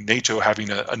seeing NATO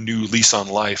having a new lease on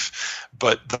life,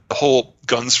 but the whole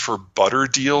guns for butter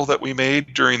deal that we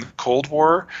made during the Cold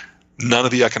War, none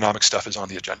of the economic stuff is on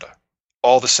the agenda.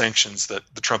 all the sanctions that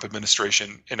the Trump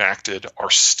administration enacted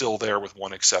are still there, with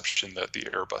one exception, the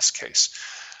Airbus case.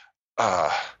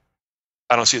 I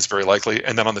don't see it's very likely.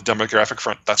 And then on the demographic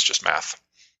front, that's just math.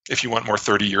 If you want more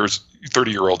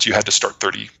 30-year-olds, you had to start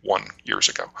 31 years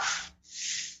ago.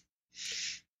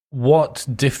 What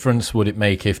difference would it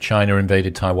make if China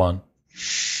invaded Taiwan?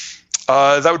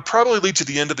 That would probably lead to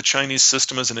the end of the Chinese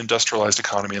system as an industrialized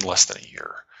economy in less than a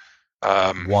year.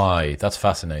 Why? That's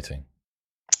fascinating.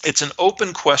 It's an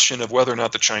open question of whether or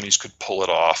not the Chinese could pull it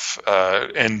off.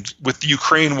 And with the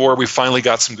Ukraine war, we finally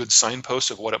got some good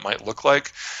signposts of what it might look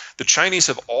like. The Chinese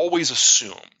have always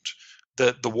assumed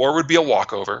that the war would be a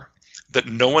walkover, that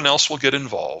no one else will get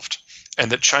involved,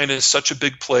 and that China is such a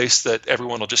big place that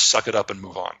everyone will just suck it up and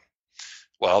move on.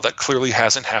 Well, that clearly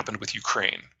hasn't happened with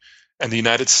Ukraine. And the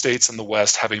United States and the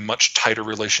West have a much tighter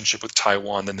relationship with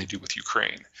Taiwan than they do with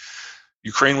Ukraine.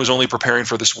 Ukraine was only preparing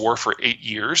for this war for 8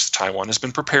 years. Taiwan has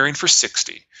been preparing for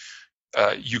 60.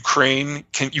 You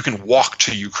can walk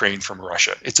to Ukraine from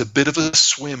Russia. It's a bit of a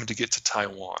swim to get to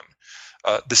Taiwan.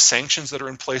 The sanctions that are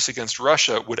in place against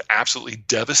Russia would absolutely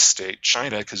devastate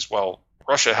China because, while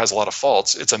Russia has a lot of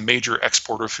faults, it's a major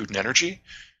exporter of food and energy.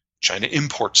 China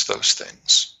imports those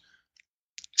things.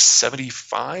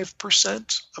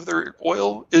 75% of their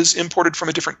oil is imported from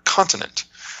a different continent.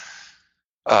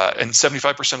 And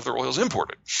 75% of their oil is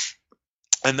imported.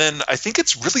 And then I think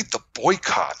it's really the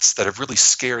boycotts that have really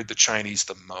scared the Chinese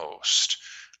the most.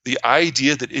 The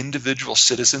idea that individual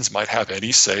citizens might have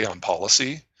any say on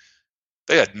policy,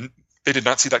 they did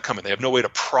not see that coming. They have no way to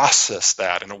process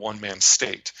that in a one-man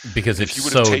state. Because it's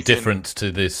so different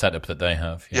to the setup that they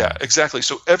have. Yeah, exactly.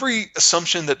 So every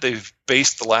assumption that they've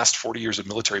based the last 40 years of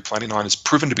military planning on is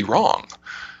proven to be wrong.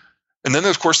 And then,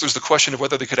 of course, there's the question of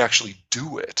whether they could actually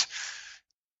do it.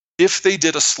 If they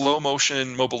did a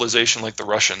slow-motion mobilization like the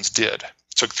Russians did,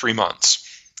 it took 3 months,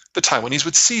 the Taiwanese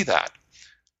would see that.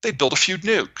 They'd build a few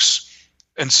nukes.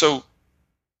 And so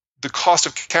the cost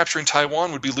of capturing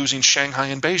Taiwan would be losing Shanghai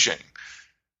and Beijing.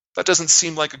 That doesn't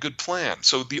seem like a good plan.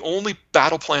 So the only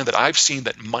battle plan that I've seen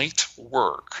that might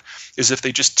work is if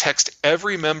they just text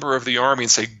every member of the army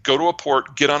and say, go to a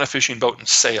port, get on a fishing boat, and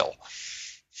sail.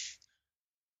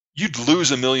 You'd lose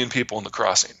 1 million people in the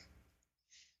crossing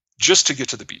just to get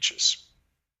to the beaches.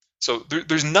 So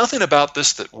there's nothing about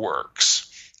this that works.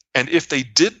 And if they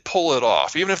did pull it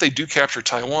off, even if they do capture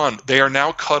Taiwan, they are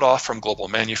now cut off from global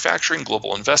manufacturing,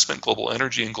 global investment, global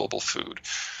energy, and global food.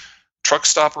 Trucks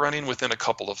stop running within a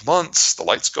couple of months. The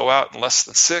lights go out in less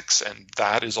than 6, and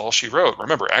that is all she wrote.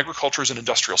 Remember, agriculture is an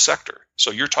industrial sector. So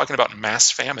you're talking about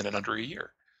mass famine in under a year.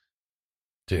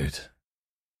 Dude.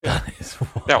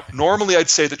 Now, normally I'd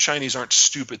say the Chinese aren't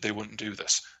stupid. They wouldn't do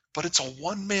this. But it's a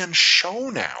one-man show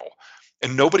now.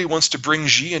 And nobody wants to bring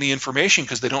Xi any information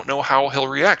because they don't know how he'll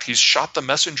react. He's shot the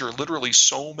messenger literally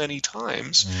so many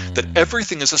times that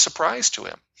everything is a surprise to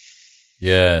him.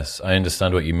 Yes, I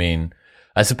understand what you mean.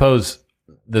 I suppose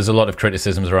there's a lot of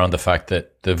criticisms around the fact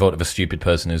that the vote of a stupid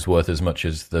person is worth as much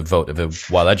as the vote of a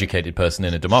well-educated person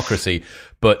in a democracy.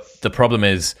 But the problem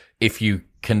is, if you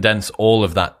condense all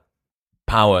of that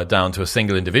power down to a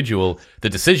single individual, the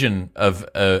decision of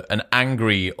an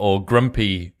angry or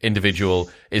grumpy individual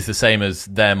is the same as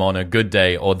them on a good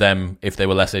day, or them if they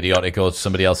were less idiotic or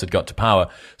somebody else had got to power.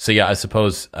 So yeah, I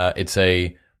suppose it's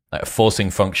a forcing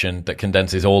function that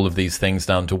condenses all of these things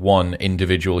down to one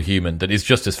individual human that is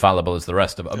just as fallible as the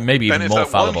rest of them, maybe even more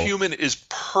fallible. And if that one human is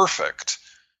perfect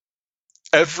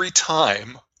every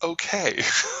time, okay.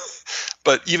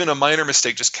 But even a minor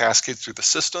mistake just cascades through the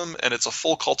system, and it's a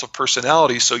full cult of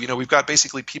personality. So, we've got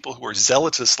basically people who are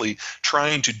zealously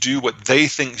trying to do what they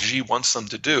think Xi wants them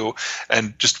to do.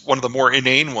 And just one of the more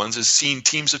inane ones is seeing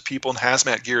teams of people in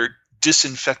hazmat gear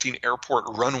disinfecting airport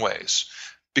runways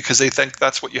because they think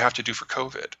that's what you have to do for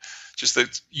COVID. Just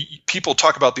that people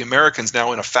talk about the Americans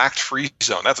now in a fact-free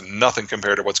zone. That's nothing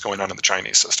compared to what's going on in the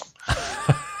Chinese system.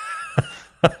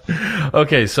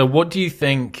 Okay, so what do you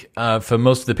think, for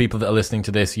most of the people that are listening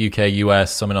to this, UK,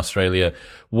 US, some in Australia,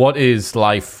 what is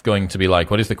life going to be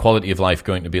like? What is the quality of life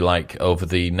going to be like over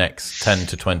the next 10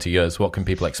 to 20 years? What can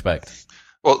people expect?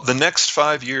 Well, the next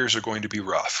 5 years are going to be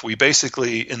rough. We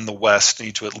basically, in the West,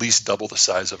 need to at least double the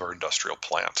size of our industrial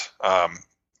plant.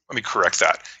 Let me correct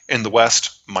that. In the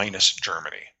West, minus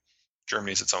Germany.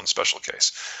 Germany is its own special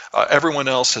case. Everyone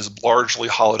else has largely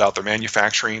hollowed out their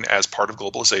manufacturing as part of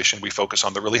globalization. We focus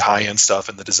on the really high-end stuff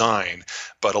and the design,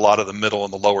 but a lot of the middle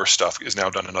and the lower stuff is now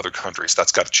done in other countries.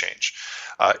 That's got to change.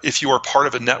 If you are part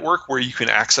of a network where you can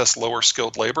access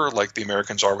lower-skilled labor, like the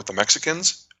Americans are with the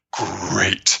Mexicans,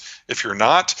 great. If you're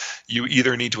not, you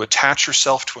either need to attach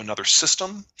yourself to another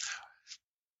system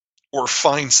or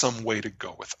find some way to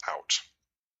go without.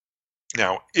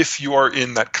 Now, if you are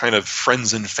in that kind of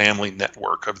friends and family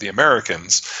network of the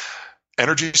Americans,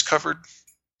 energy is covered,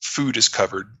 food is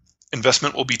covered,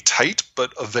 investment will be tight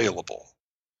but available.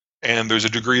 And there's a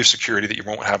degree of security that you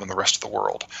won't have in the rest of the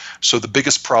world. So the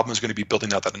biggest problem is going to be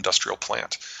building out that industrial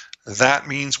plant. That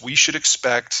means we should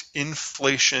expect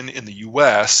inflation in the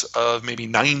US of maybe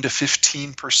 9 to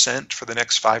 15% for the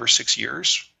next 5 or 6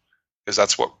 years, because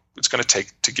that's what it's going to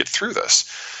take to get through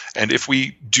this. And if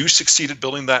we do succeed at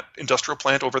building that industrial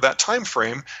plant over that time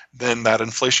frame, then that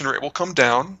inflation rate will come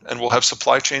down, and we'll have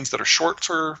supply chains that are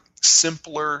shorter,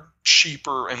 simpler,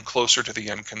 cheaper, and closer to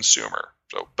the end consumer.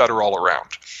 So better all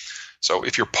around. So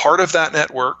if you're part of that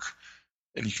network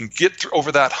and you can get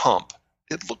over that hump,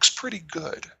 it looks pretty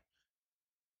good.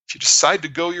 If you decide to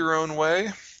go your own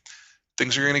way,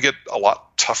 things are going to get a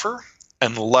lot tougher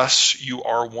unless you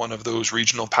are one of those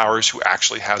regional powers who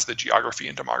actually has the geography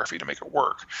and demography to make it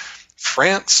work.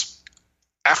 France,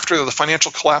 after the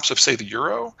financial collapse of, say, the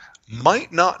euro,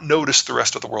 might not notice the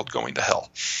rest of the world going to hell.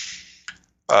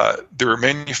 Their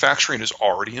manufacturing is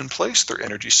already in place. Their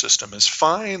energy system is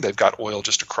fine. They've got oil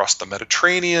just across the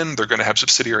Mediterranean. They're going to have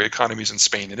subsidiary economies in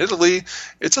Spain and Italy.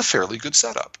 It's a fairly good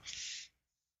setup.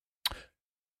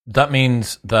 That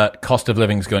means that cost of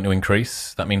living is going to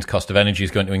increase. That means cost of energy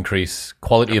is going to increase.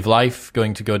 Quality of life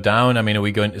going to go down. I mean, are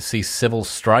we going to see civil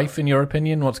strife, in your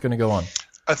opinion? What's going to go on?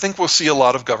 I think we'll see a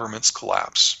lot of governments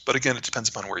collapse. But again, it depends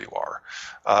upon where you are.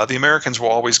 The Americans will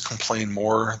always complain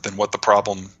more than what the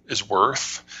problem is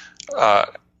worth.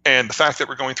 And the fact that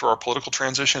we're going through our political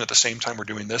transition at the same time we're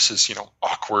doing this is,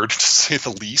 awkward, to say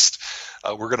the least.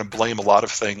 We're going to blame a lot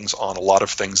of things on a lot of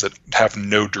things that have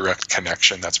no direct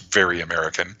connection. That's very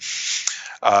American.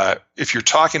 If you're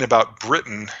talking about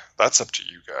Britain, that's up to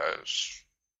you guys.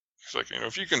 It's like,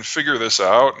 if you can figure this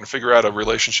out and figure out a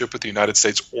relationship with the United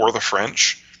States or the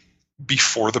French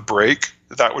before the break,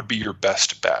 that would be your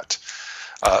best bet.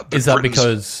 Is that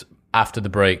because after the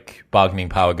break, bargaining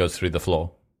power goes through the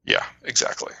floor? Yeah,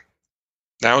 exactly.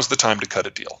 Now is the time to cut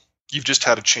a deal. You've just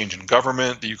had a change in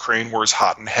government. The Ukraine war is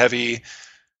hot and heavy.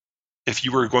 If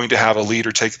you were going to have a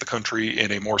leader take the country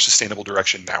in a more sustainable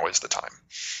direction, now is the time.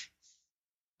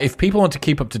 If people want to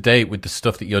keep up to date with the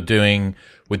stuff that you're doing,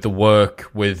 with the work,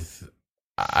 with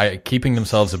keeping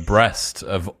themselves abreast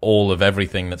of all of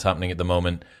everything that's happening at the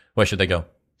moment, where should they go?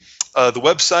 The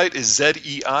website is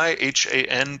zeihan.com.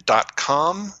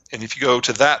 And if you go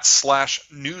to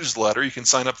that/newsletter, you can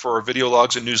sign up for our video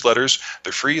logs and newsletters.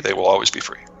 They're free. They will always be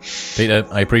free. Peter,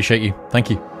 I appreciate you. Thank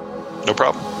you. No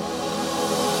problem.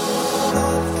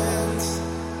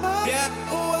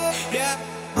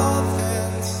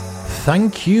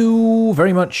 Thank you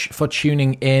very much for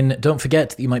tuning in. Don't forget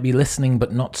that you might be listening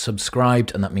but not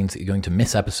subscribed, and that means that you're going to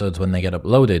miss episodes when they get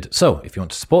uploaded. So if you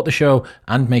want to support the show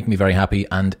and make me very happy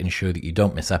and ensure that you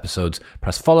don't miss episodes,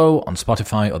 press follow on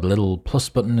Spotify or the little plus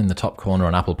button in the top corner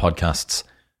on Apple Podcasts.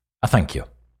 I thank you.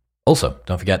 Also,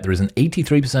 don't forget there is an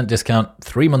 83% discount,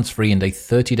 3 months free, and a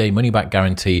 30-day money-back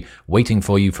guarantee waiting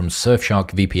for you from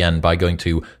Surfshark VPN by going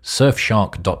to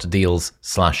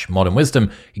surfshark.deals/modernwisdom.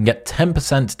 You can get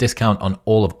 10% discount on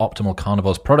all of Optimal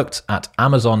Carnivore's products at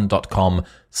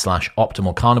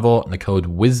amazon.com/optimalcarnivore and the code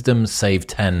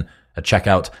WISDOMSAVE10 at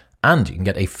checkout. And you can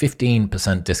get a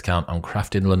 15% discount on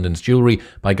Crafted London's jewelry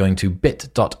by going to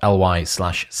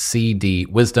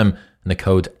bit.ly/cdwisdom and the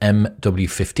code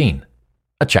MW15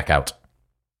 at checkout.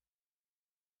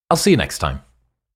 I'll see you next time.